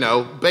than,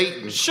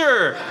 baiting?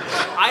 Sure.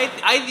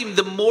 I think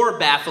the more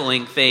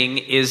baffling thing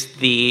is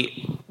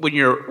when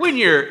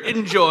you're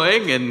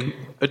enjoying an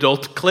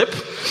adult clip,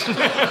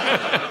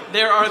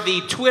 there are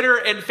the Twitter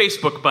and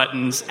Facebook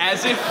buttons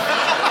as if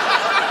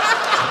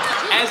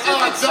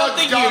it's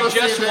something you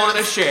just want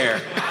to share.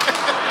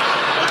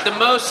 The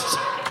most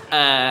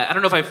I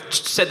don't know if I've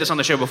said this on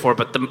the show before,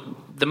 but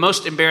the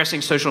most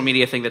embarrassing social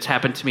media thing that's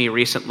happened to me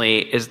recently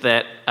is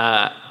that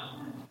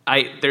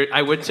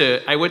I went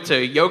to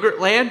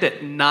Yogurtland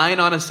at 9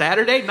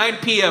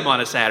 p.m.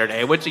 on a Saturday.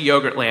 I went to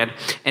Yogurtland,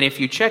 and if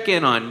you check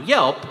in on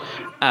Yelp,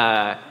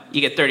 you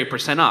get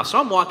 30% off. So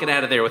I'm walking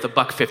out of there with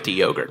 $1.50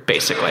 yogurt,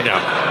 basically.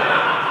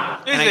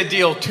 This is a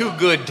deal too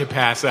good to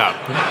pass up.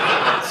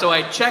 So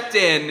I checked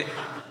in,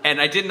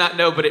 and I did not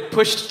know, but it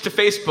pushed to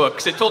Facebook,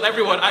 because it told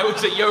everyone I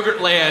was at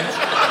Yogurtland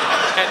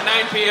at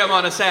 9 p.m.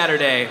 on a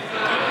Saturday.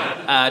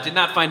 Did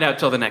not find out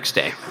till the next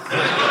day.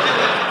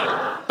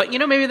 But,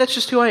 maybe that's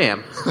just who I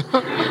am.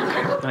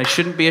 I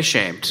shouldn't be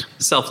ashamed.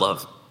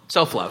 Self-love.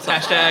 Self-love.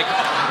 Hashtag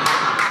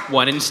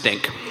one in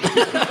stink.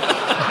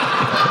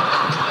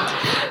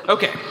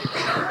 Okay.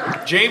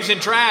 James and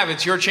Trav,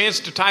 it's your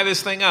chance to tie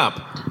this thing up.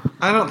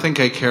 I don't think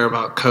I care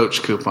about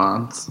Coach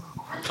coupons.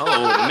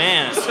 Oh,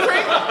 man.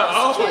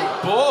 Oh,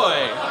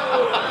 boy.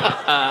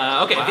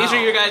 Okay, these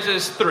are your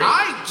guys' 3.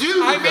 I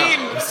do.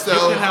 So You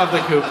can have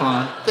the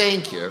coupon.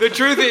 Thank you. The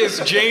truth is,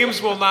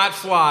 James will not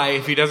fly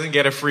if he doesn't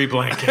get a free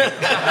blanket.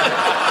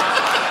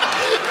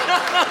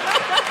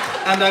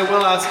 And I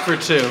will ask for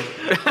 2.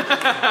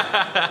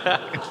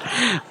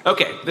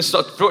 Okay, this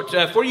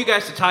is for you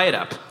guys to tie it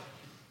up.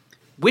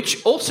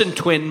 Which Olsen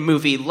twin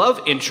movie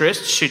love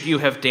interest should you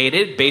have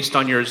dated based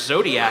on your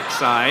zodiac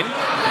sign?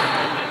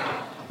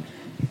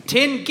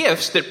 10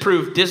 gifts that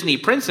prove Disney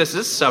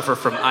princesses suffer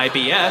from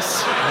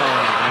IBS.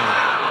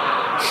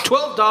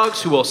 12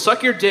 dogs who will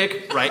suck your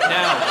dick right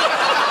now.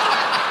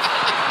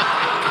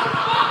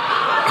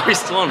 Are we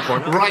still on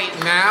porn? Right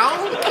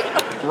now?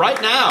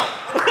 Right now.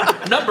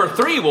 Number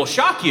 3 will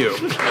shock you.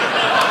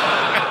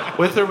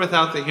 With or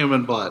without the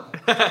human blood?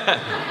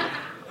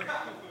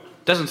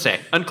 Doesn't say.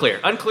 Unclear.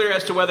 Unclear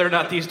as to whether or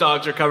not these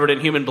dogs are covered in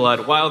human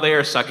blood while they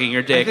are sucking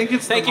your dick. I think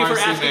it's Thank the you for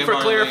Marcy asking May for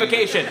Marlene.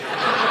 clarification.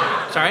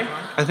 Sorry?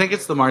 I think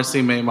it's the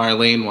Marcy May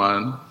Marlene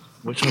one.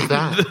 Which was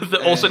that?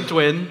 The Olsen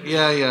twin.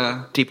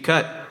 Yeah. Deep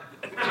cut.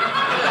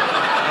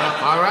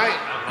 All right.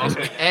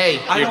 A.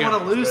 I don't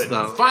want to lose,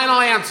 though. Final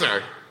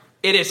answer.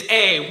 It is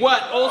A.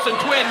 What Olsen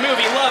twin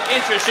movie love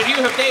interest should you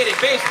have dated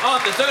based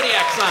on the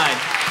zodiac sign?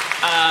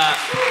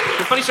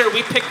 The funny story,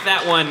 we picked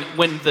that one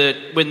when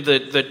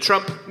the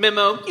Trump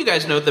memo, you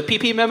guys know the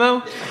PP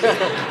memo,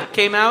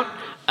 came out.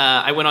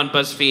 I went on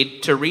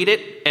BuzzFeed to read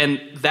it,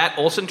 and that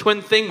Olsen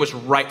twin thing was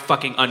right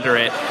fucking under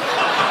it.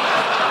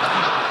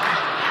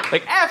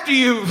 Like, after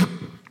you've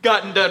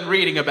gotten done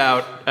reading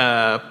about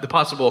the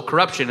possible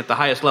corruption at the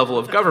highest level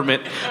of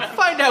government,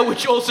 find out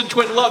which Olsen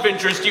twin love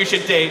interest you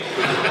should date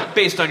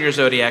based on your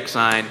zodiac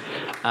sign.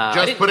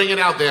 Just putting it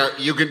out there,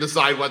 you can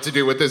decide what to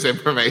do with this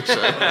information.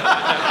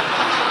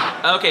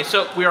 Okay,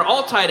 so we are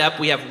all tied up.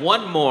 We have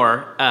one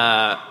more.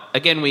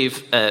 Again,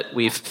 we've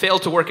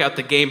failed to work out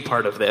the game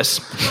part of this.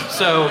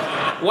 So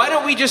why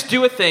don't we just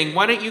do a thing?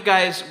 Why don't you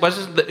guys,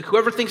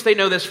 whoever thinks they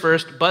know this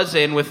first, buzz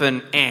in with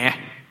an eh.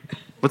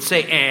 Let's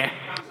say eh.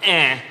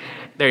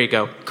 There you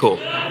go. Cool.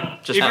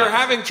 If you're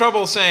having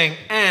trouble saying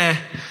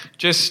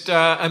just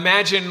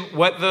imagine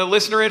what the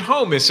listener at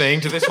home is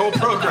saying to this whole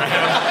program.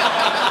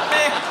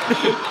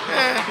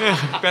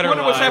 Better. I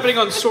wonder what's happening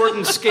on Sword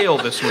and Scale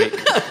this week.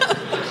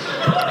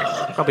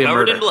 Probably a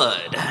Covered murder. in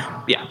blood.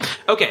 Yeah.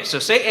 Okay, so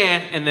say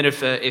and then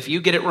if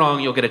you get it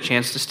wrong, you'll get a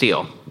chance to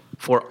steal.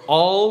 For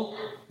all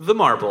the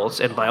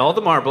marbles, and by all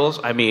the marbles,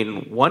 I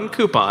mean one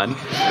coupon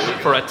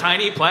for a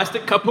tiny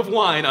plastic cup of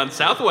wine on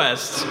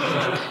Southwest.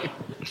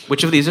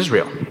 Which of these is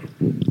real?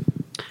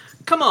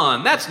 Come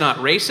on, that's not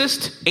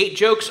racist. 8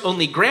 jokes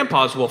only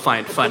grandpas will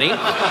find funny.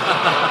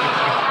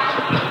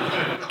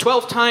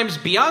 12 times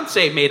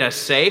Beyonce made us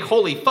say,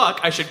 holy fuck,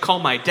 I should call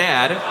my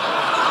dad.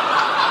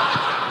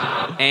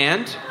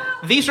 And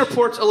these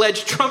reports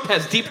allege Trump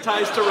has deep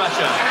ties to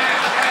Russia.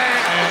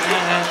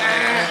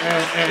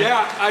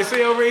 Yeah, I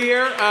see over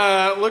here.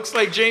 Looks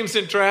like James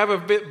and Trav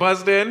have bit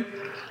buzzed in.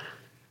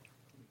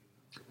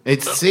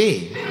 It's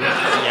C.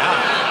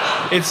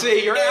 Yeah. It's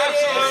C. You're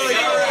absolutely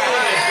correct.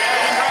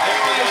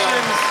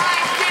 Congratulations.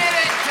 I did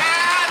it,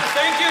 Dad!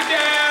 Thank you,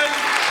 Dan.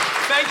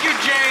 Thank you,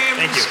 James.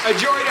 Thank you. A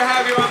joy to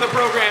have you on the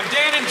program.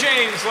 Dan and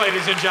James,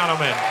 ladies and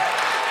gentlemen.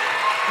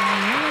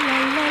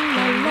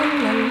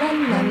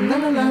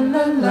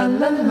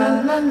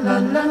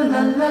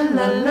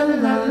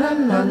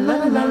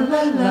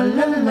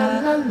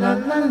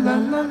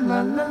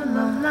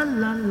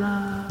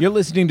 You're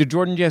listening to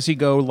Jordan Jesse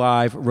Go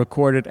live,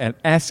 recorded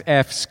at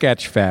SF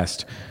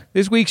Sketchfest.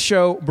 This week's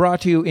show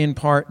brought to you in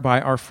part by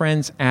our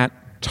friends at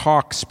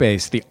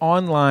Talkspace, the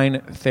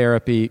online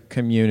therapy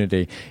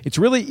community. It's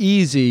really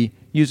easy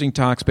using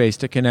Talkspace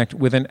to connect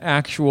with an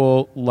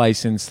actual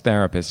licensed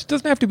therapist. It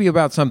doesn't have to be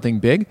about something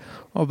big,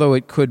 although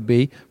it could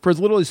be. For as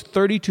little as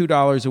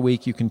 $32 a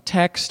week, you can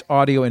text,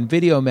 audio, and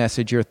video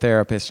message your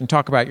therapist and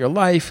talk about your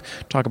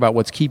life, talk about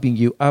what's keeping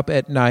you up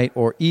at night,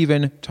 or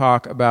even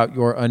talk about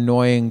your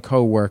annoying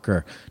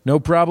coworker. No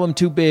problem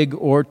too big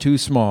or too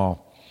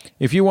small.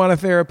 If you want a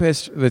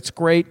therapist that's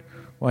great,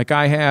 like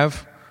I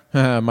have,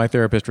 my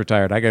therapist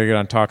retired. I got to get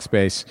on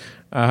Talkspace.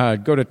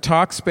 Go to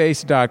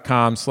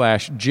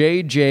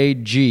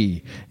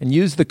Talkspace.com/JJG and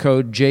use the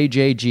code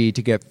JJG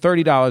to get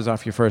 $30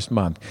 off your first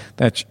month.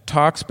 That's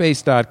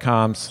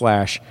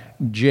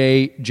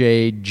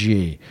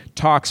Talkspace.com/JJG.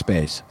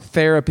 Talkspace,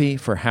 therapy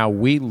for how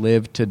we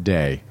live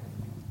today.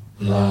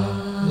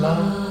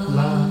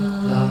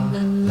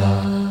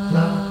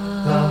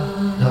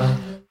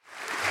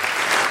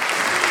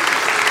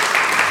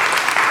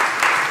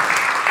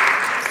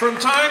 From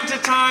time to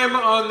time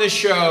on the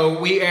show,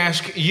 we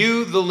ask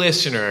you, the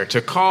listener, to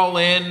call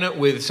in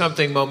with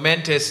something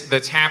momentous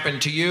that's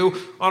happened to you.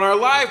 On our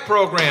live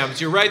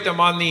programs, you write them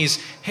on these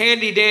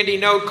handy-dandy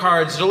note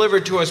cards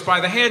delivered to us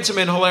by the handsome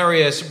and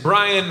hilarious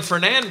Brian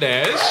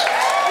Fernandez.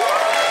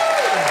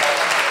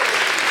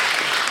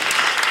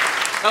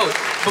 Oh,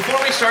 before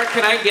we start,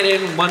 can I get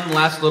in one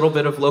last little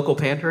bit of local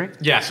pandering?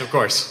 Yes, of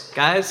course.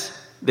 Guys,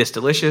 this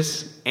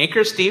delicious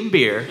Anchor Steam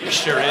beer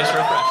sure is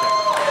refreshing.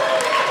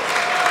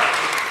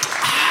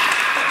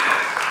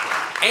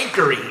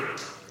 Anchory.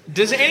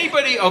 Does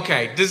anyone,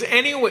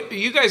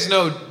 you guys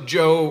know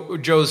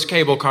Joe's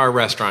Cable Car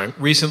Restaurant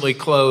recently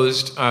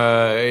closed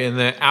in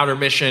the Outer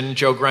Mission.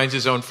 Joe grinds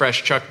his own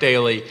fresh Chuck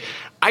Daly.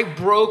 I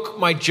broke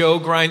my Joe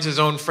grinds his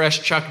own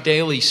fresh Chuck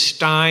Daly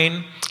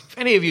Stein. If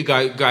any of you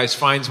guys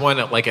finds one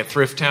at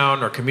Thrift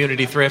Town or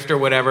Community Thrift or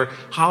whatever,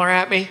 holler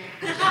at me.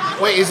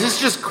 Wait, is this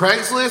just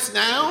Craigslist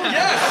now?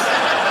 Yes.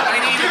 I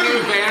need a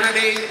new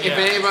vanity. If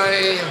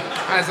anybody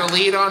has a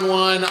lead on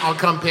one, I'll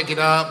come pick it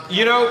up.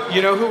 You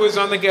know who was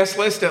on the guest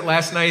list at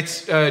last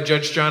night's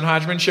Judge John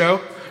Hodgman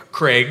show?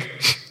 Craig.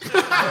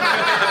 True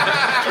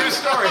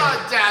story.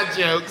 Dad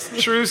jokes.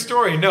 True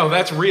story. No,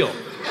 that's real.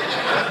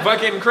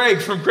 Fucking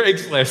Craig from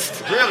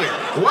Craigslist. Really?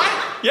 What?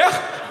 Yeah,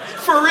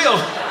 for real.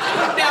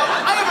 Now,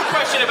 I have a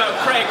question about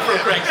Craig from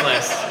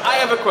Craigslist. I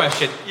have a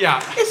question.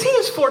 Yeah. Is he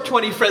as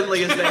 420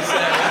 friendly as they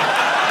say?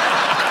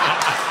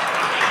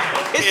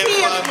 Is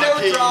He is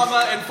no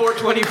drama and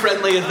 420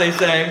 friendly, as they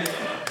say.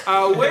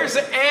 Where's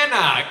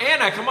Anna?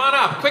 Anna, come on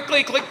up.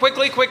 Quickly.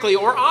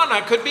 Or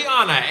Anna, could be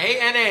Anna.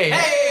 A-N-A.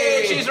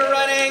 Hey, she's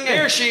running.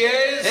 Here she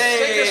is. Hey,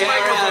 take this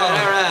microphone.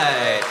 All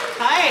right.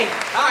 Hi.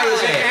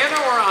 Is it Anna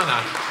or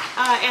Anna?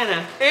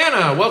 Anna.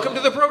 Anna, welcome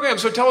to the program.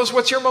 So tell us,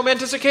 what's your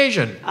momentous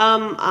occasion?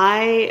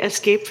 I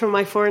escaped from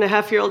my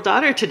 4.5-year-old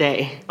daughter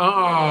today.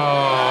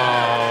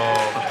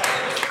 Oh.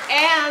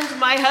 And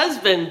my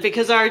husband,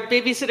 because our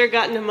babysitter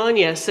got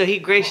pneumonia, so he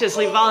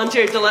graciously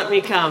volunteered to let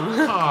me come.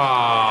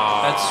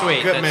 Aww. That's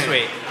sweet. Good That's man.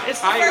 sweet. It's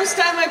the first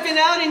time I've been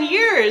out in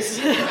years.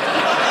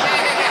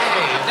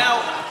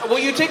 Now, will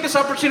you take this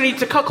opportunity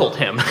to cuckold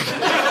him? To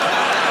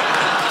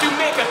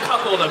make a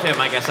cuckold of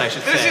him, I guess I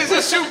should say. This is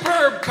a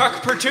superb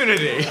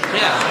cuck-opportunity.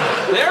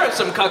 Yeah, there are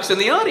some cucks in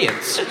the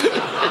audience.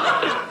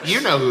 You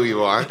know who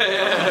you are.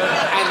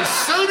 And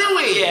so do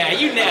we. Yeah,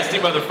 you nasty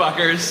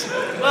motherfuckers.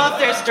 Well, if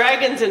there's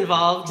dragons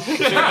involved.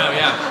 Sure,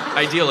 yeah,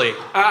 ideally.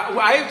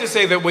 I have to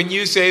say that when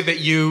you say that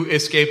you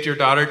escaped your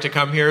daughter to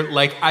come here,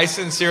 like, I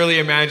sincerely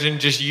imagine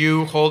just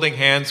you holding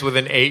hands with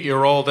an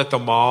 8-year-old at the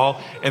mall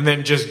and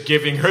then just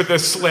giving her the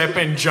slip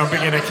and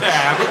jumping in a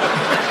cab.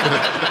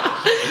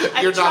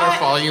 Your daughter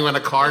following you in a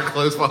car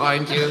close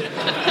behind you. It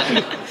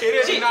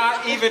has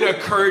not even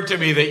occurred to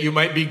me that you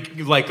might be,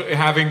 like,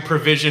 having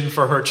provision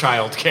for her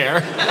child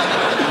care.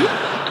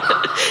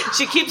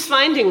 She keeps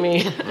finding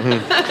me.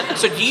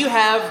 So do you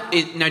have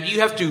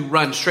to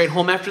run straight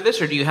home after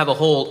this, or do you have a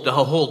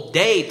whole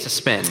day to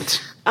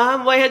spend?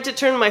 Well, I had to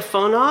turn my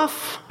phone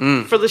off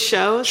for the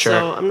show, Sure.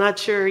 so I'm not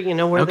sure,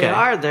 where they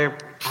are. They're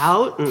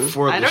out, and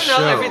I don't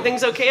know.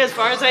 Everything's okay as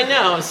far as I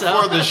know.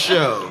 So For the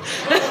show.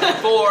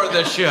 For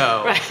the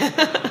show. Right.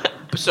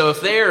 So if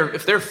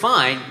they're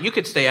fine, you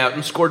could stay out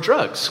and score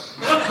drugs.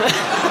 That'll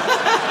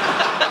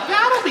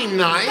be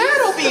nice.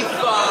 That'll be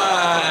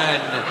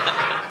fun.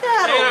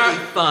 That'll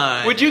be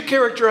fun. Would you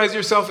characterize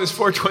yourself as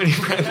 420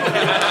 friendly?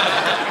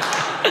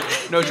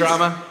 No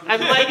drama? I'm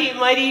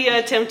mighty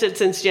tempted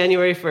since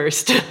January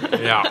 1st.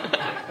 Yeah.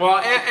 Well,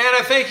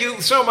 Anna, thank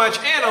you so much.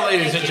 Anna,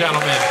 ladies and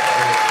gentlemen.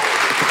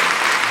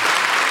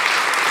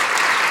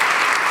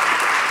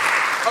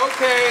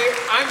 Okay,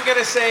 I'm going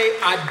to say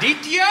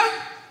Aditya.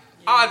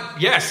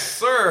 Yes,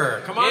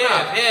 sir. Come on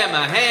up. Give him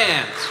a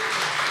hand.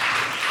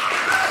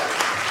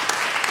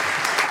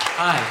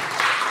 Hi.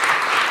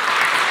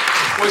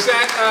 Was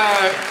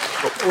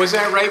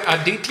that right,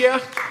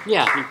 Aditya?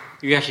 Yeah,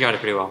 you actually got it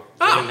pretty well.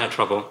 I didn't have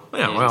trouble.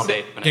 Yeah, well,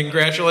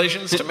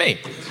 congratulations to me.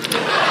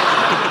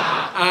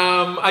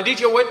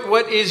 Aditya,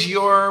 what is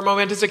your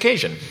momentous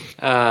occasion?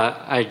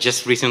 I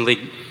just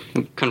recently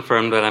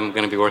confirmed that I'm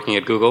going to be working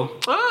at Google.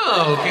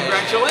 Oh,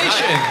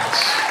 congratulations.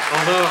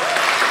 Although,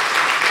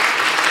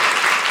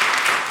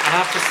 I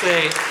have to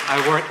say,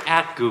 I work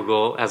at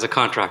Google as a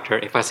contractor.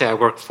 If I say I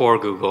work for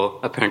Google,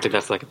 apparently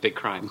that's like a big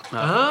crime. Oh,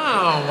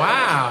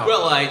 wow.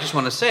 Well, I just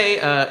want to say,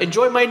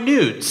 enjoy my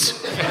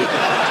nudes.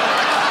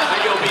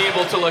 That you'll be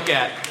able to look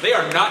at. They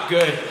are not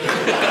good.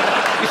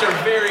 These are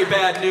very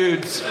bad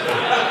nudes.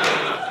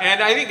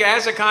 And I think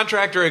as a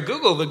contractor at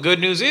Google, the good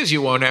news is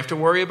you won't have to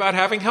worry about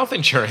having health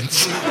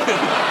insurance.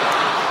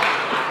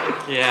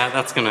 Yeah,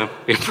 that's going to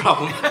be a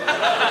problem.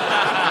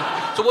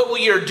 So what will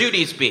your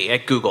duties be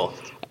at Google?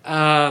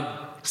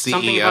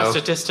 Something about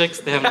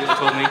statistics. They haven't really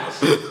told me.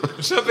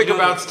 Something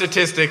about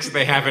statistics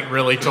they haven't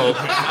really told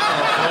me.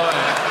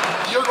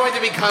 You're going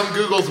to become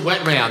Google's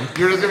wet man.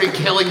 You're just going to be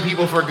killing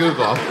people for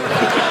Google.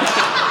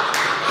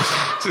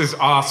 This is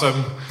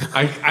awesome.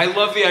 I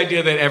love the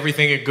idea that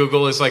everything at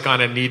Google is like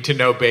on a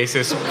need-to-know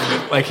basis.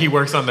 Like he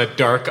works on the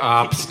dark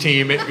ops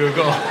team at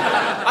Google.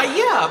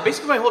 Yeah,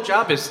 basically my whole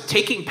job is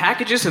taking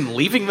packages and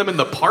leaving them in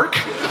the park.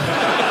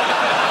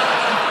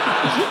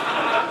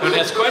 When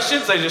asked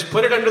questions, I just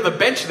put it under the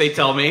bench, they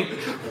tell me.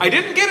 I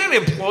didn't get an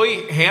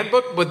employee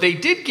handbook, but they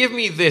did give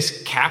me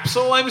this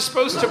capsule I'm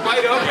supposed to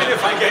bite open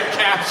if I get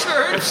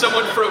captured. If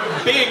someone from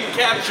Bing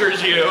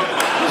captures you.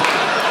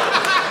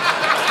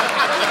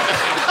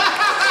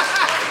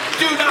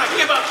 Do not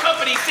give up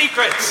company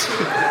secrets.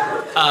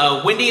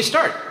 When do you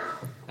start?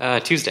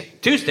 Tuesday.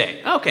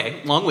 Tuesday.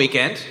 Okay, long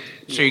weekend.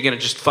 So you're going to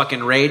just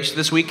fucking rage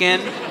this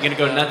weekend? You're going to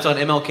go nuts on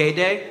MLK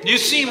Day? You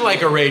seem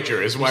like a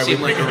rager is why we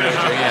seem like a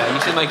rager, yeah.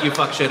 You seem like you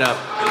fuck shit up.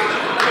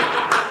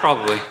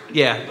 Probably.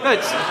 Yeah.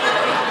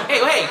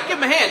 Hey, give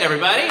him a hand,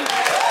 everybody. Good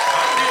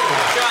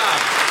job.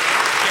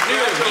 New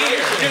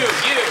year, new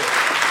you.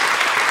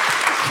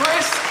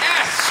 Chris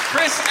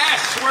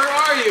S., where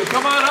are you?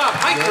 Come on up.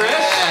 Hi,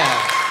 Chris.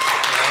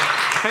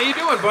 How you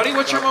doing, buddy?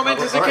 What's your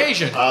momentous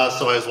occasion? So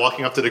I was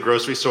walking up to the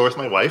grocery store with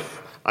my wife.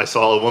 I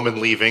saw a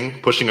woman leaving,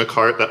 pushing a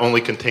cart that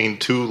only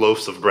contained 2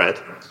 loaves of bread.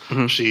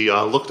 Mm-hmm. She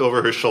looked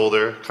over her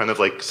shoulder, kind of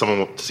like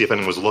someone to see if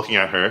anyone was looking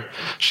at her.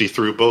 She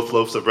threw both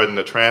loaves of bread in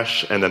the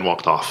trash and then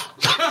walked off.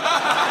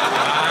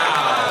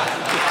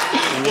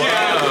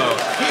 Wow.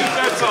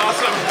 That's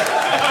awesome.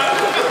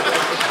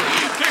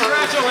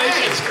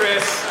 Congratulations,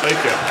 Chris. Thank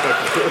you.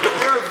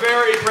 We're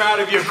very proud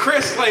of you.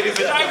 Chris, ladies and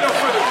gentlemen, I have no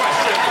further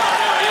questions.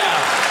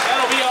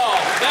 That'll be all.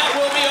 That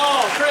will be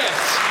all, Chris.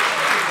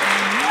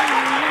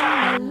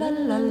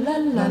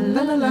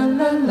 You're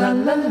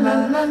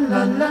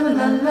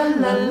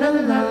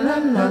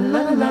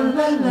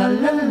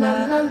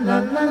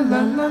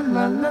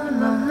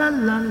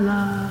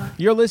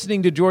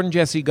listening to Jordan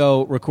Jesse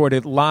Go,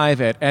 recorded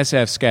live at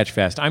SF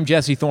Sketchfest. I'm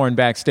Jesse Thorne,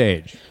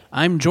 backstage.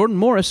 I'm Jordan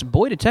Morris,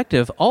 boy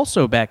detective,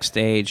 also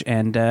backstage.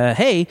 And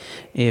hey,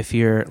 if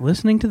you're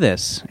listening to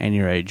this and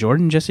you're a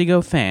Jordan Jesse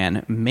Go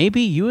fan, maybe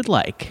you would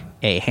like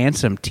a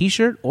handsome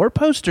t-shirt or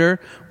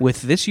poster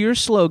with this year's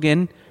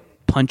slogan,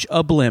 Punch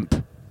a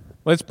Blimp.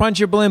 Let's punch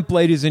a blimp,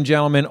 ladies and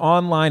gentlemen,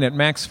 online at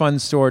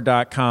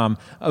MaxFunStore.com.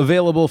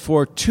 Available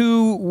for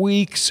 2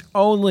 weeks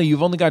only.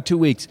 You've only got 2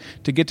 weeks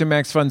to get to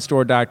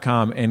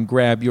MaxFunStore.com and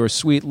grab your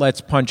sweet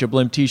Let's Punch a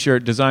Blimp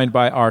t-shirt designed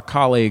by our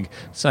colleague,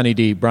 Sunny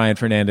D. Brian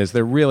Fernandez.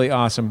 They're really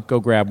awesome. Go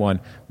grab one.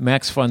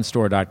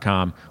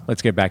 MaxFunStore.com.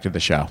 Let's get back to the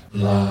show. How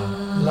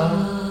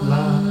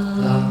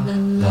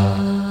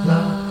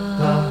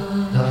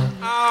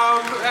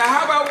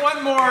about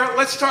one more?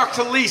 Let's talk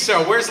to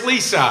Lisa. Where's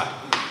Lisa?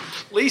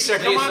 Lisa,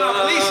 come on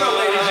up. Lisa,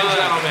 ladies and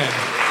gentlemen.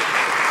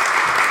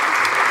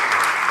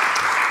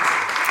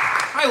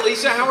 Hi,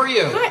 Lisa. How are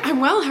you? Hi, I'm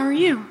well. How are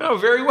you? Oh,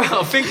 very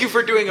well. Thank you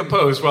for doing a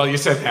pose while you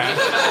said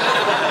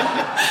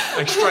that.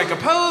 Like, strike a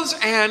pose,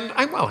 and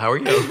I'm well. How are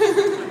you?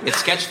 It's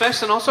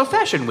Sketchfest and also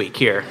Fashion Week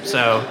here,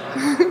 so...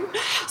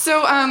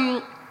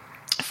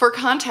 For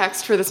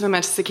context for this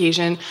momentous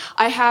occasion,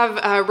 I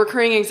have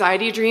recurring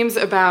anxiety dreams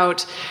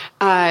about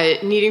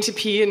needing to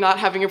pee and not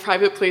having a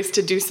private place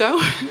to do so.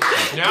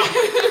 No.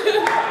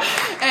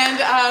 And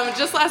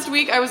just last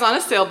week, I was on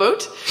a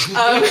sailboat.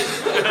 Oh,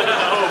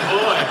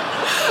 boy.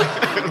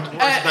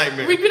 Worst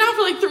nightmare. We'd been out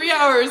for like 3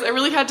 hours. I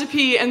really had to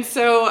pee, and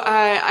so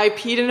I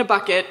peed in a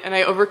bucket, and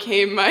I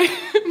overcame my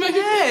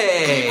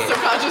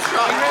subconscious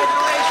trauma.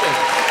 Congratulations.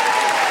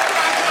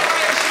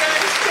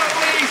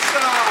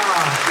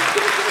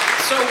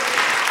 So,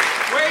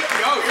 wait,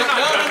 no, you're not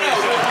done. No.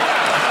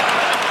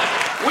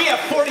 We have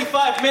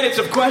 45 minutes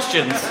of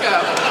questions.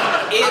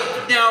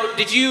 Now,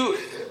 did you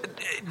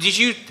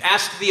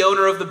ask the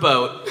owner of the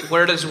boat,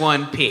 where does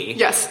one pee?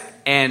 Yes.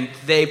 And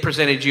they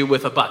presented you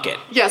with a bucket.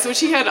 Yes, which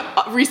he had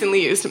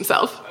recently used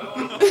himself.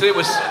 So it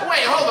was...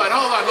 Wait, hold on.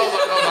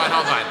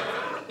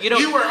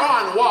 You were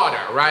on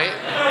water, right?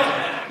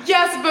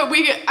 Yes, but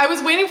I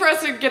was waiting for us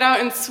to get out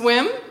and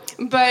swim.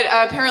 But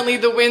apparently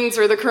the winds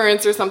or the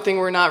currents or something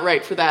were not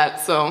right for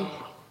that, so...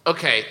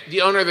 Okay,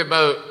 the owner of the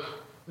boat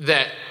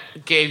that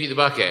gave you the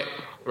bucket,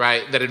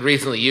 right, that had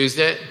recently used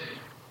it,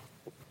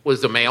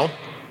 was the male?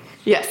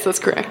 Yes, that's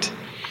correct.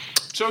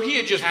 So he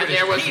had just and put his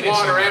there was penis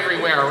water in.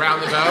 everywhere around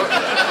the boat?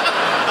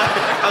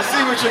 I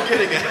see what you're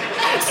getting at.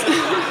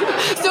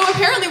 So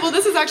apparently,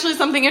 this is actually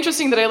something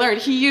interesting that I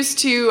learned. He used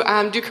to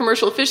do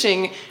commercial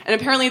fishing, and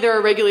apparently there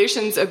are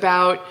regulations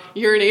about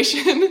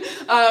urination,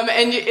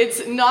 and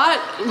it's not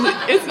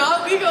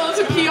legal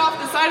to pee off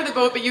the side of the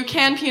boat, but you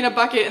can pee in a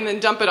bucket and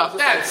then dump it off the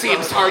side. That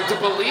seems hard to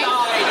believe.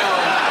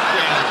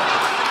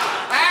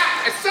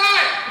 I saw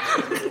it!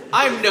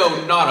 I'm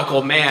no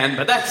nautical man,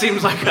 but that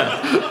seems like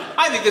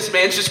I think this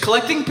man's just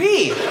collecting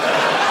pee.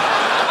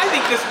 I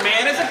think this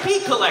man is a pee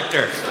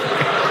collector.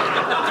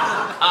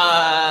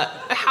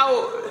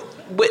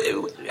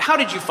 How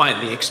did you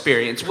find the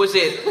experience? Was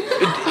it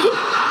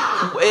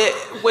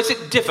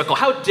difficult?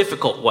 How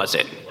difficult was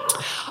it?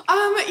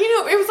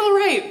 It was all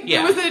right.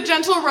 Yeah. It was a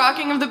gentle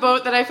rocking of the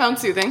boat that I found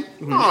soothing.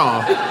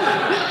 Oh.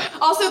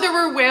 Also, there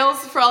were whales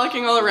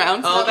frolicking all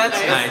around. So Oh, that's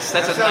nice.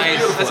 That's a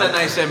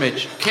nice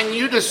image. Can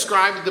you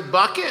describe the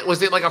bucket?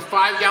 Was it like a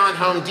 5-gallon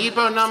Home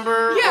Depot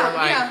number? Yeah, or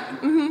like... yeah.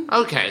 Mm-hmm.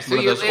 Okay, so One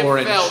of those it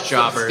orange felt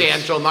jobbers.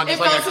 substantial, not It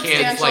just like felt a kid's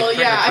substantial, like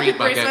yeah. I trick-or-treat could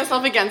brace bucket.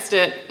 myself against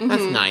it. Mm-hmm.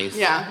 That's nice.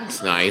 Yeah.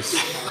 It's nice.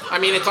 I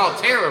mean, it's all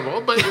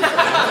terrible, but... It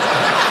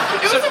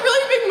was a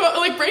really big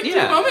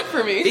breakthrough moment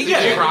for me. Did you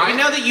cry?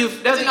 Now that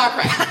I did not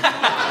cry.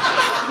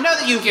 Now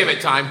that you've Give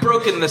it time.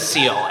 broken the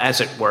seal, as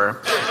it were,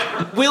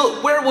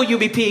 where will you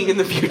be peeing in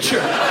the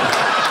future?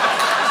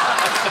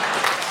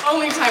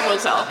 Only time will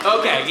tell.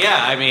 Okay,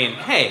 yeah. I mean,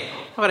 hey,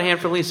 how about a hand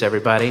for Lisa,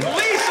 everybody? Lisa,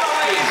 ladies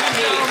and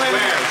gentlemen.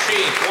 Where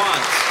she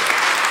wants.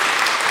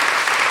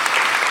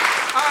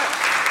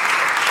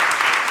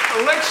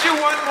 Let's do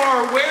one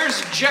more.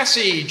 Where's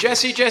Jesse?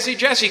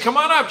 Jesse. Come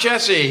on up,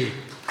 Jesse.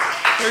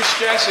 Where's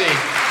Jesse?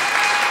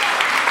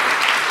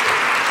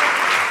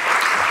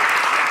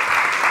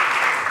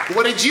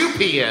 What did you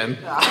pee in?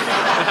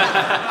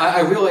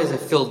 I realize I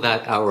filled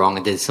that out wrong.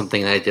 I did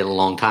something that I did a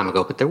long time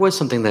ago, but there was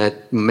something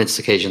that, momentous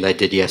occasion, that I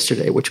did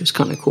yesterday, which was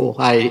kind of cool.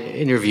 I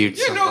interviewed...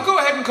 Go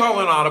ahead and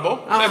call an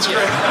audible. That's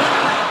great.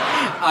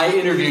 I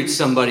interviewed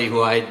somebody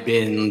who I'd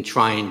been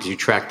trying to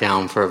track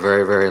down for a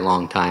very, very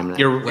long time.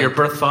 Your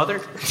birth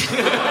father?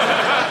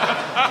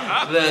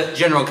 The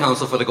general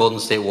counsel for the Golden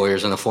State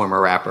Warriors and a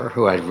former rapper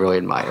who I really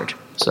admired.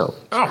 So.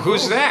 Oh,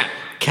 who's that?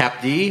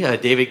 Cap D,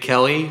 David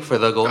Kelly for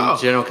the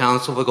general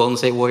counsel for the Golden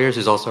State Warriors,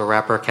 who's also a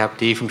rapper. Cap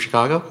D from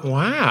Chicago.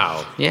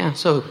 Wow. Yeah.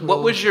 So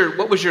what was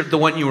the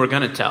one you were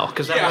gonna tell?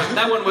 Because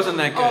that one wasn't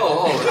that good.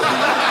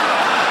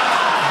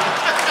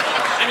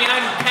 I mean,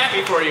 I'm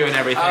happy for you and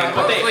everything,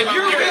 but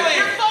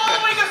you're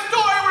following a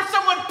story where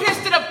someone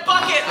pissed in a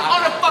bucket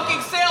on a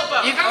fucking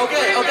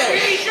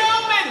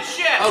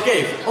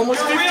Okay,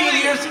 almost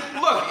 15 years.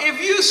 Look,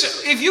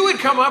 if you would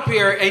come up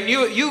here and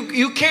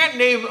you can't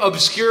name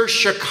obscure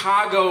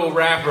Chicago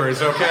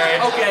rappers, okay?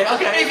 Okay.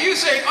 If you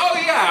say, oh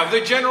yeah,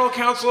 the general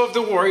counsel of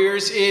the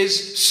Warriors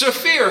is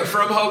Saphir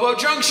from Hobo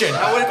Junction, the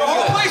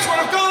whole place would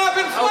have gone up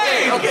in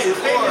flames. Okay, the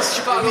famous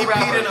Chicago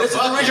rapper. This is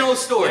the original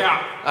story.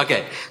 Yeah.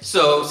 Okay,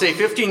 so say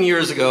 15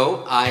 years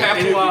ago,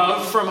 Pep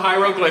Love from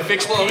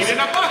Hieroglyphics peed in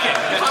a bucket.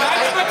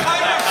 That's the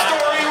kind of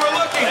story we're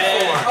looking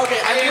for. Okay,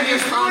 I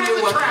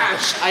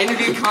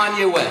interviewed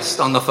Kanye West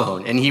on the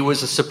phone, and he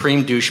was a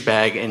supreme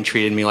douchebag and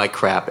treated me like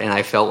crap, and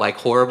I felt like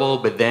horrible,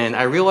 but then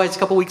I realized a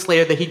couple weeks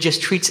later that he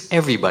just treats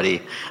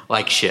everybody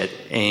like shit,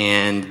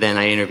 and then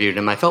I interviewed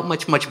him. I felt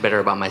much, much better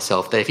about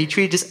myself, that if he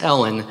treated just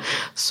Ellen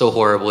so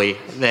horribly,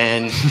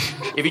 then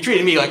if he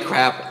treated me like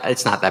crap,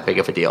 it's not that big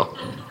of a deal.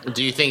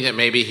 Do you think that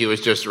maybe he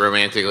was just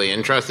romantically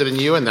interested in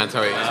you, and that's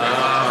how he...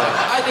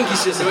 I think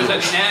he's just... It was a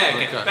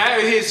nag. That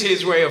is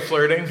his way of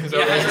flirting.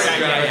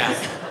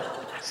 Yeah.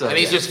 So, and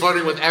he's just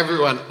flirting with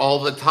everyone all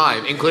the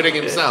time, including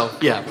himself.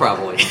 Yeah,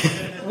 probably.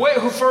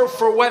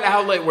 For what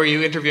outlet were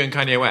you interviewing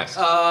Kanye West?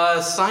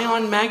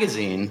 Scion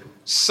Magazine.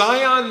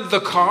 Scion the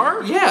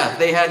car? Yeah,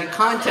 they had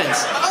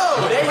contents.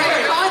 Oh, they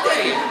had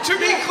content. To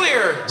be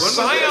clear,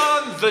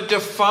 Scion the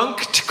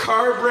defunct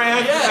car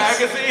brand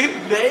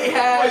magazine? They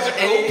had... Was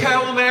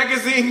Opel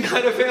magazine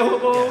not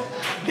available?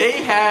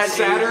 They had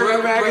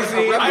Saturn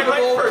magazine. I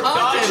write for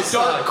Dodge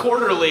Dart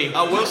Quarterly.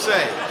 I will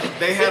say,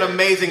 they had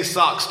amazing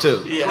socks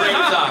too. Yeah. Great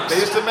socks. They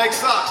used to make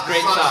socks.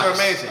 Great socks socks. are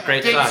amazing.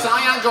 Great Did socks.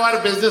 Scion go out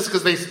of business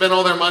because they spent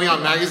all their money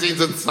on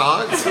magazines and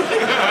socks?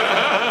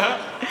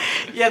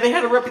 Yeah, they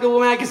had a reputable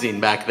magazine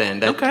back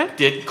then that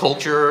did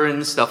culture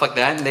and stuff like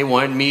that, and they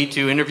wanted me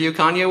to interview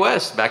Kanye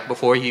West back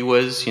before he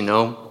was,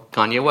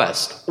 Kanye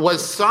West.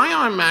 Was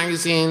Scion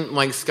magazine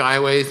like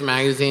Skyways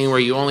magazine, where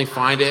you only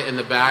find it in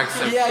the backs?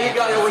 Yeah, you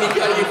got it when you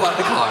bought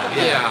the car.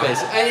 Yeah.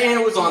 And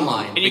it was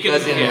online. And you can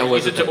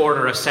use it to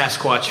order a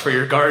Sasquatch for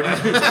your garden.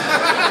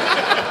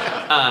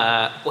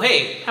 Well,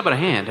 hey, how about a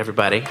hand,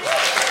 everybody?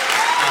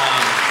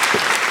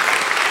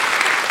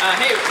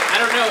 Hey, I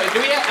don't know.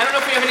 I don't know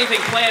if we have anything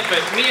planned,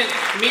 but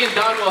me and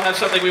Don will have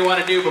something we want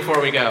to do before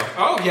we go.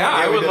 Oh yeah,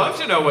 I would love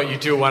to know what you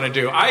two want to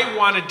do. I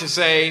wanted to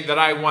say that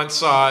I once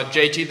saw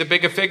JT the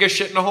Bigger Figure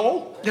shit in a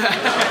hole. Game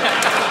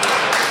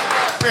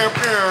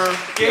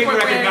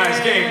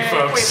recognized game,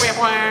 folks.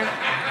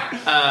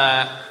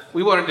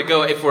 We wanted to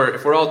go, if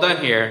we're all done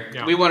here,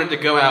 we wanted to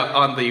go out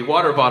on the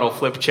water bottle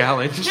flip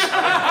challenge.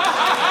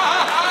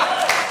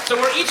 So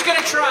we're each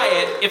gonna try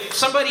it. If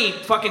somebody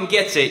fucking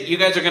gets it, you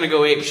guys are gonna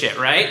go ape shit,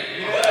 right?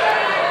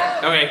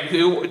 Okay,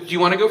 do you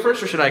want to go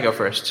first or should I go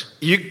first?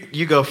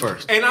 You go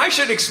first. And I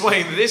should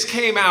explain, this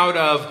came out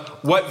of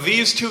what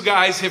these two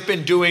guys have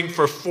been doing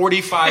for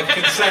 45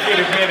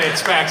 consecutive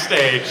minutes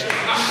backstage.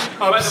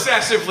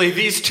 Obsessively,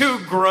 these two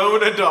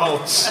grown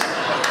adults.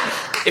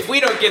 If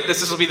we don't get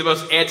this will be the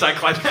most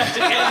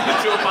anticlimactic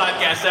end to a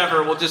podcast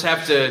ever. We'll just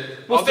have to...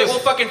 We'll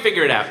fucking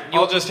figure it out.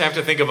 You'll just have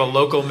to think of a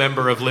local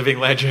member of Living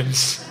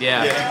Legends.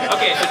 Yeah.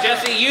 Okay, so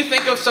Jesse, you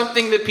think of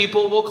something that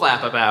people will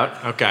clap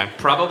about. Okay.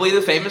 Probably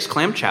the famous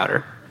clam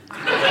chowder.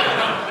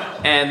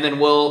 And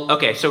then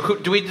okay, so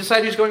do we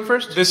decide who's going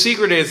first? The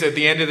secret is, at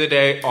the end of the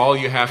day, all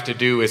you have to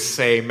do is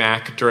say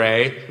Mac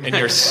Dre, and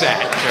you're set.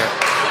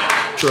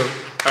 True. All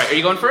right, are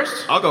you going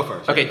first? I'll go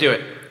first. Okay, do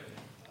it.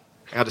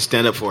 I got to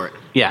stand up for it.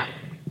 Yeah.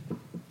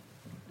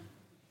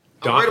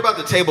 I'm worried about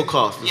the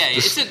tablecloth.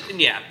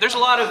 There's a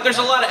lot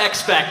of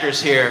X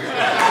factors here.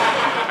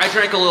 I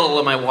drank a little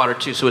of my water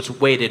too, so it's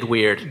weighted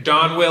weird.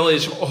 Don Will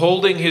is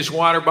holding his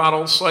water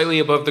bottle slightly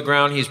above the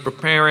ground. He's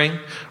preparing.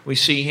 We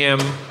see him.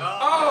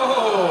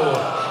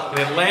 Oh! And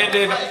it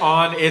landed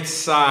on its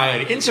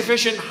side.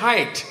 Insufficient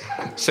height,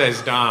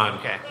 says Don.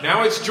 Okay.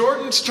 Now it's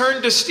Jordan's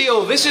turn to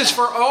steal. This is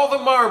for all the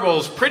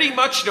marbles. Pretty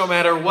much no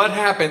matter what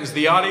happens,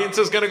 the audience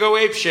is going to go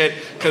apeshit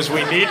because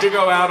we need to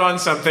go out on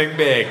something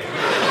big.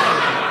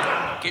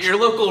 Get your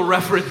local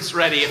reference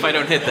ready if I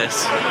don't hit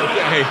this.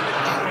 Okay.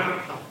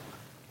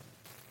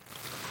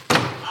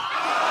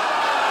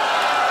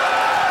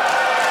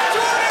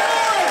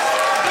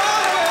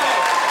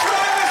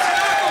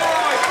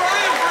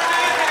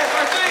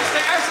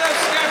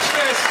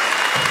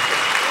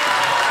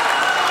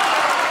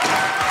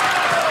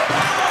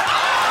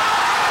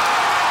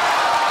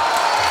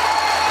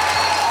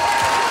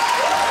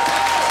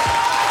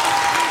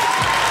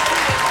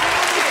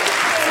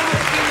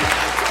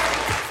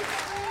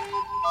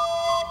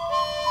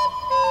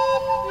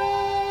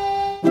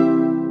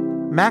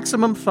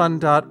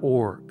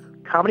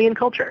 MaximumFun.org. Comedy and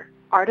culture.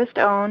 Artist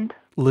owned.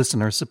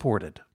 Listener supported.